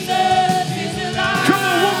 Jesus is alive. Come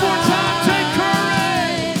on, one more time. Take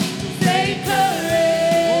courage. Take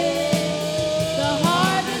courage. The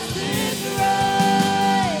harvest is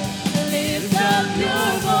ripe. Lift up your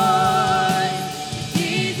voice.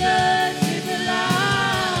 Jesus is alive.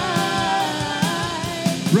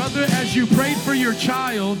 Brother, as you prayed for your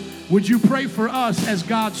child, would you pray for us as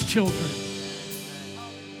God's children?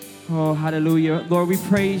 Oh, hallelujah. Lord, we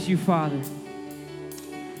praise you, Father.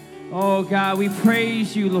 Oh, God, we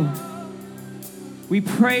praise you, Lord. We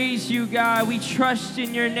praise you, God. We trust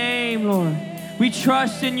in your name, Lord. We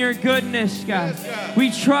trust in your goodness, God.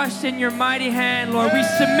 We trust in your mighty hand, Lord. We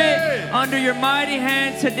submit under your mighty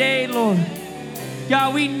hand today, Lord.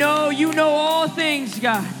 God, we know you know all things,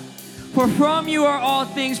 God. For from you are all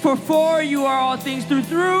things, for you are all things,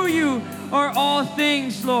 through you are all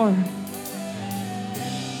things, Lord.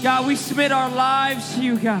 God, we submit our lives to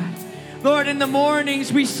you, God. Lord, in the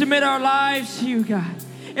mornings, we submit our lives to you, God.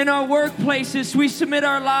 In our workplaces, we submit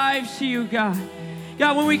our lives to you, God.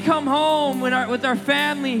 God, when we come home with our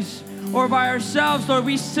families or by ourselves, Lord,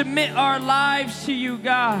 we submit our lives to you,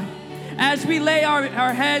 God. As we lay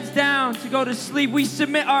our heads down to go to sleep, we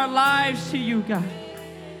submit our lives to you, God.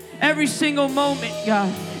 Every single moment,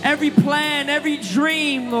 God. Every plan, every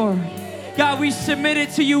dream, Lord. God, we submit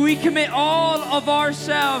it to you. We commit all of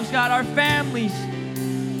ourselves, God, our families,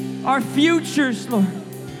 our futures, Lord.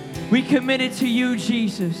 We commit it to you,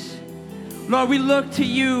 Jesus. Lord, we look to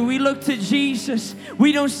you. We look to Jesus.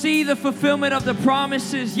 We don't see the fulfillment of the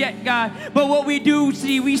promises yet, God. But what we do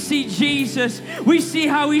see, we see Jesus. We see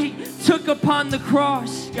how He took upon the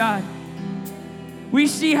cross, God. We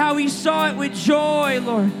see how He saw it with joy,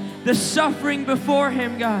 Lord. The suffering before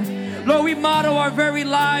Him, God. Lord, we model our very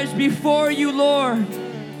lives before you, Lord.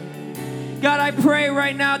 God, I pray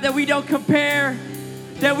right now that we don't compare,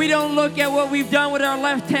 that we don't look at what we've done with our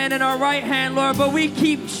left hand and our right hand, Lord, but we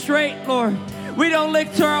keep straight, Lord. We don't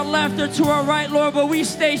look to our left or to our right, Lord, but we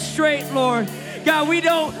stay straight, Lord. God, we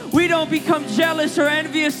don't become jealous or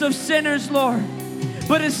envious of sinners, Lord,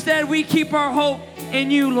 but instead we keep our hope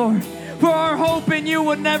in you, Lord. For our hope in you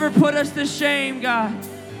will never put us to shame, God.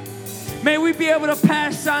 May we be able to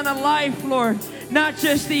pass on a life, Lord, not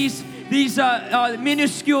just these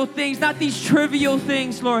minuscule things, not these trivial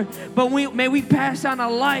things, Lord, but may we pass on a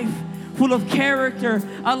life full of character,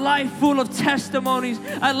 a life full of testimonies,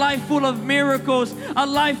 a life full of miracles, a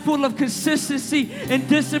life full of consistency and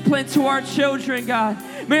discipline to our children, God.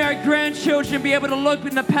 May our grandchildren be able to look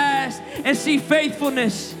in the past and see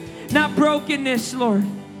faithfulness, not brokenness, Lord.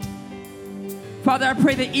 Father, I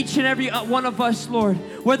pray that each and every one of us, Lord,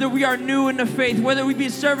 whether we are new in the faith, whether we've been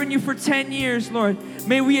serving you for 10 years, Lord,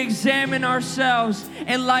 may we examine ourselves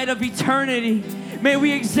in light of eternity. May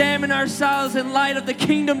we examine ourselves in light of the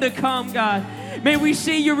kingdom to come, God. May we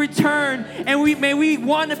see your return, and may we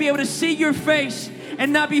want to be able to see your face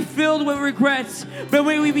and not be filled with regrets, but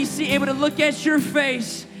may we be able to look at your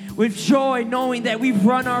face with joy, knowing that we've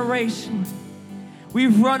run our race.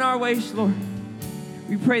 We've run our race, Lord.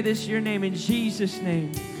 We pray this in your name, in Jesus'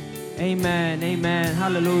 name. Amen. Amen.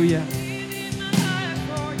 Hallelujah.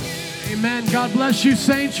 Amen. God bless you,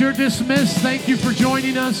 saints. You're dismissed. Thank you for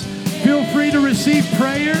joining us. Feel free to receive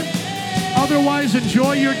prayer. Otherwise,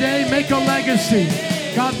 enjoy your day. Make a legacy.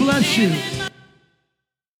 God bless you.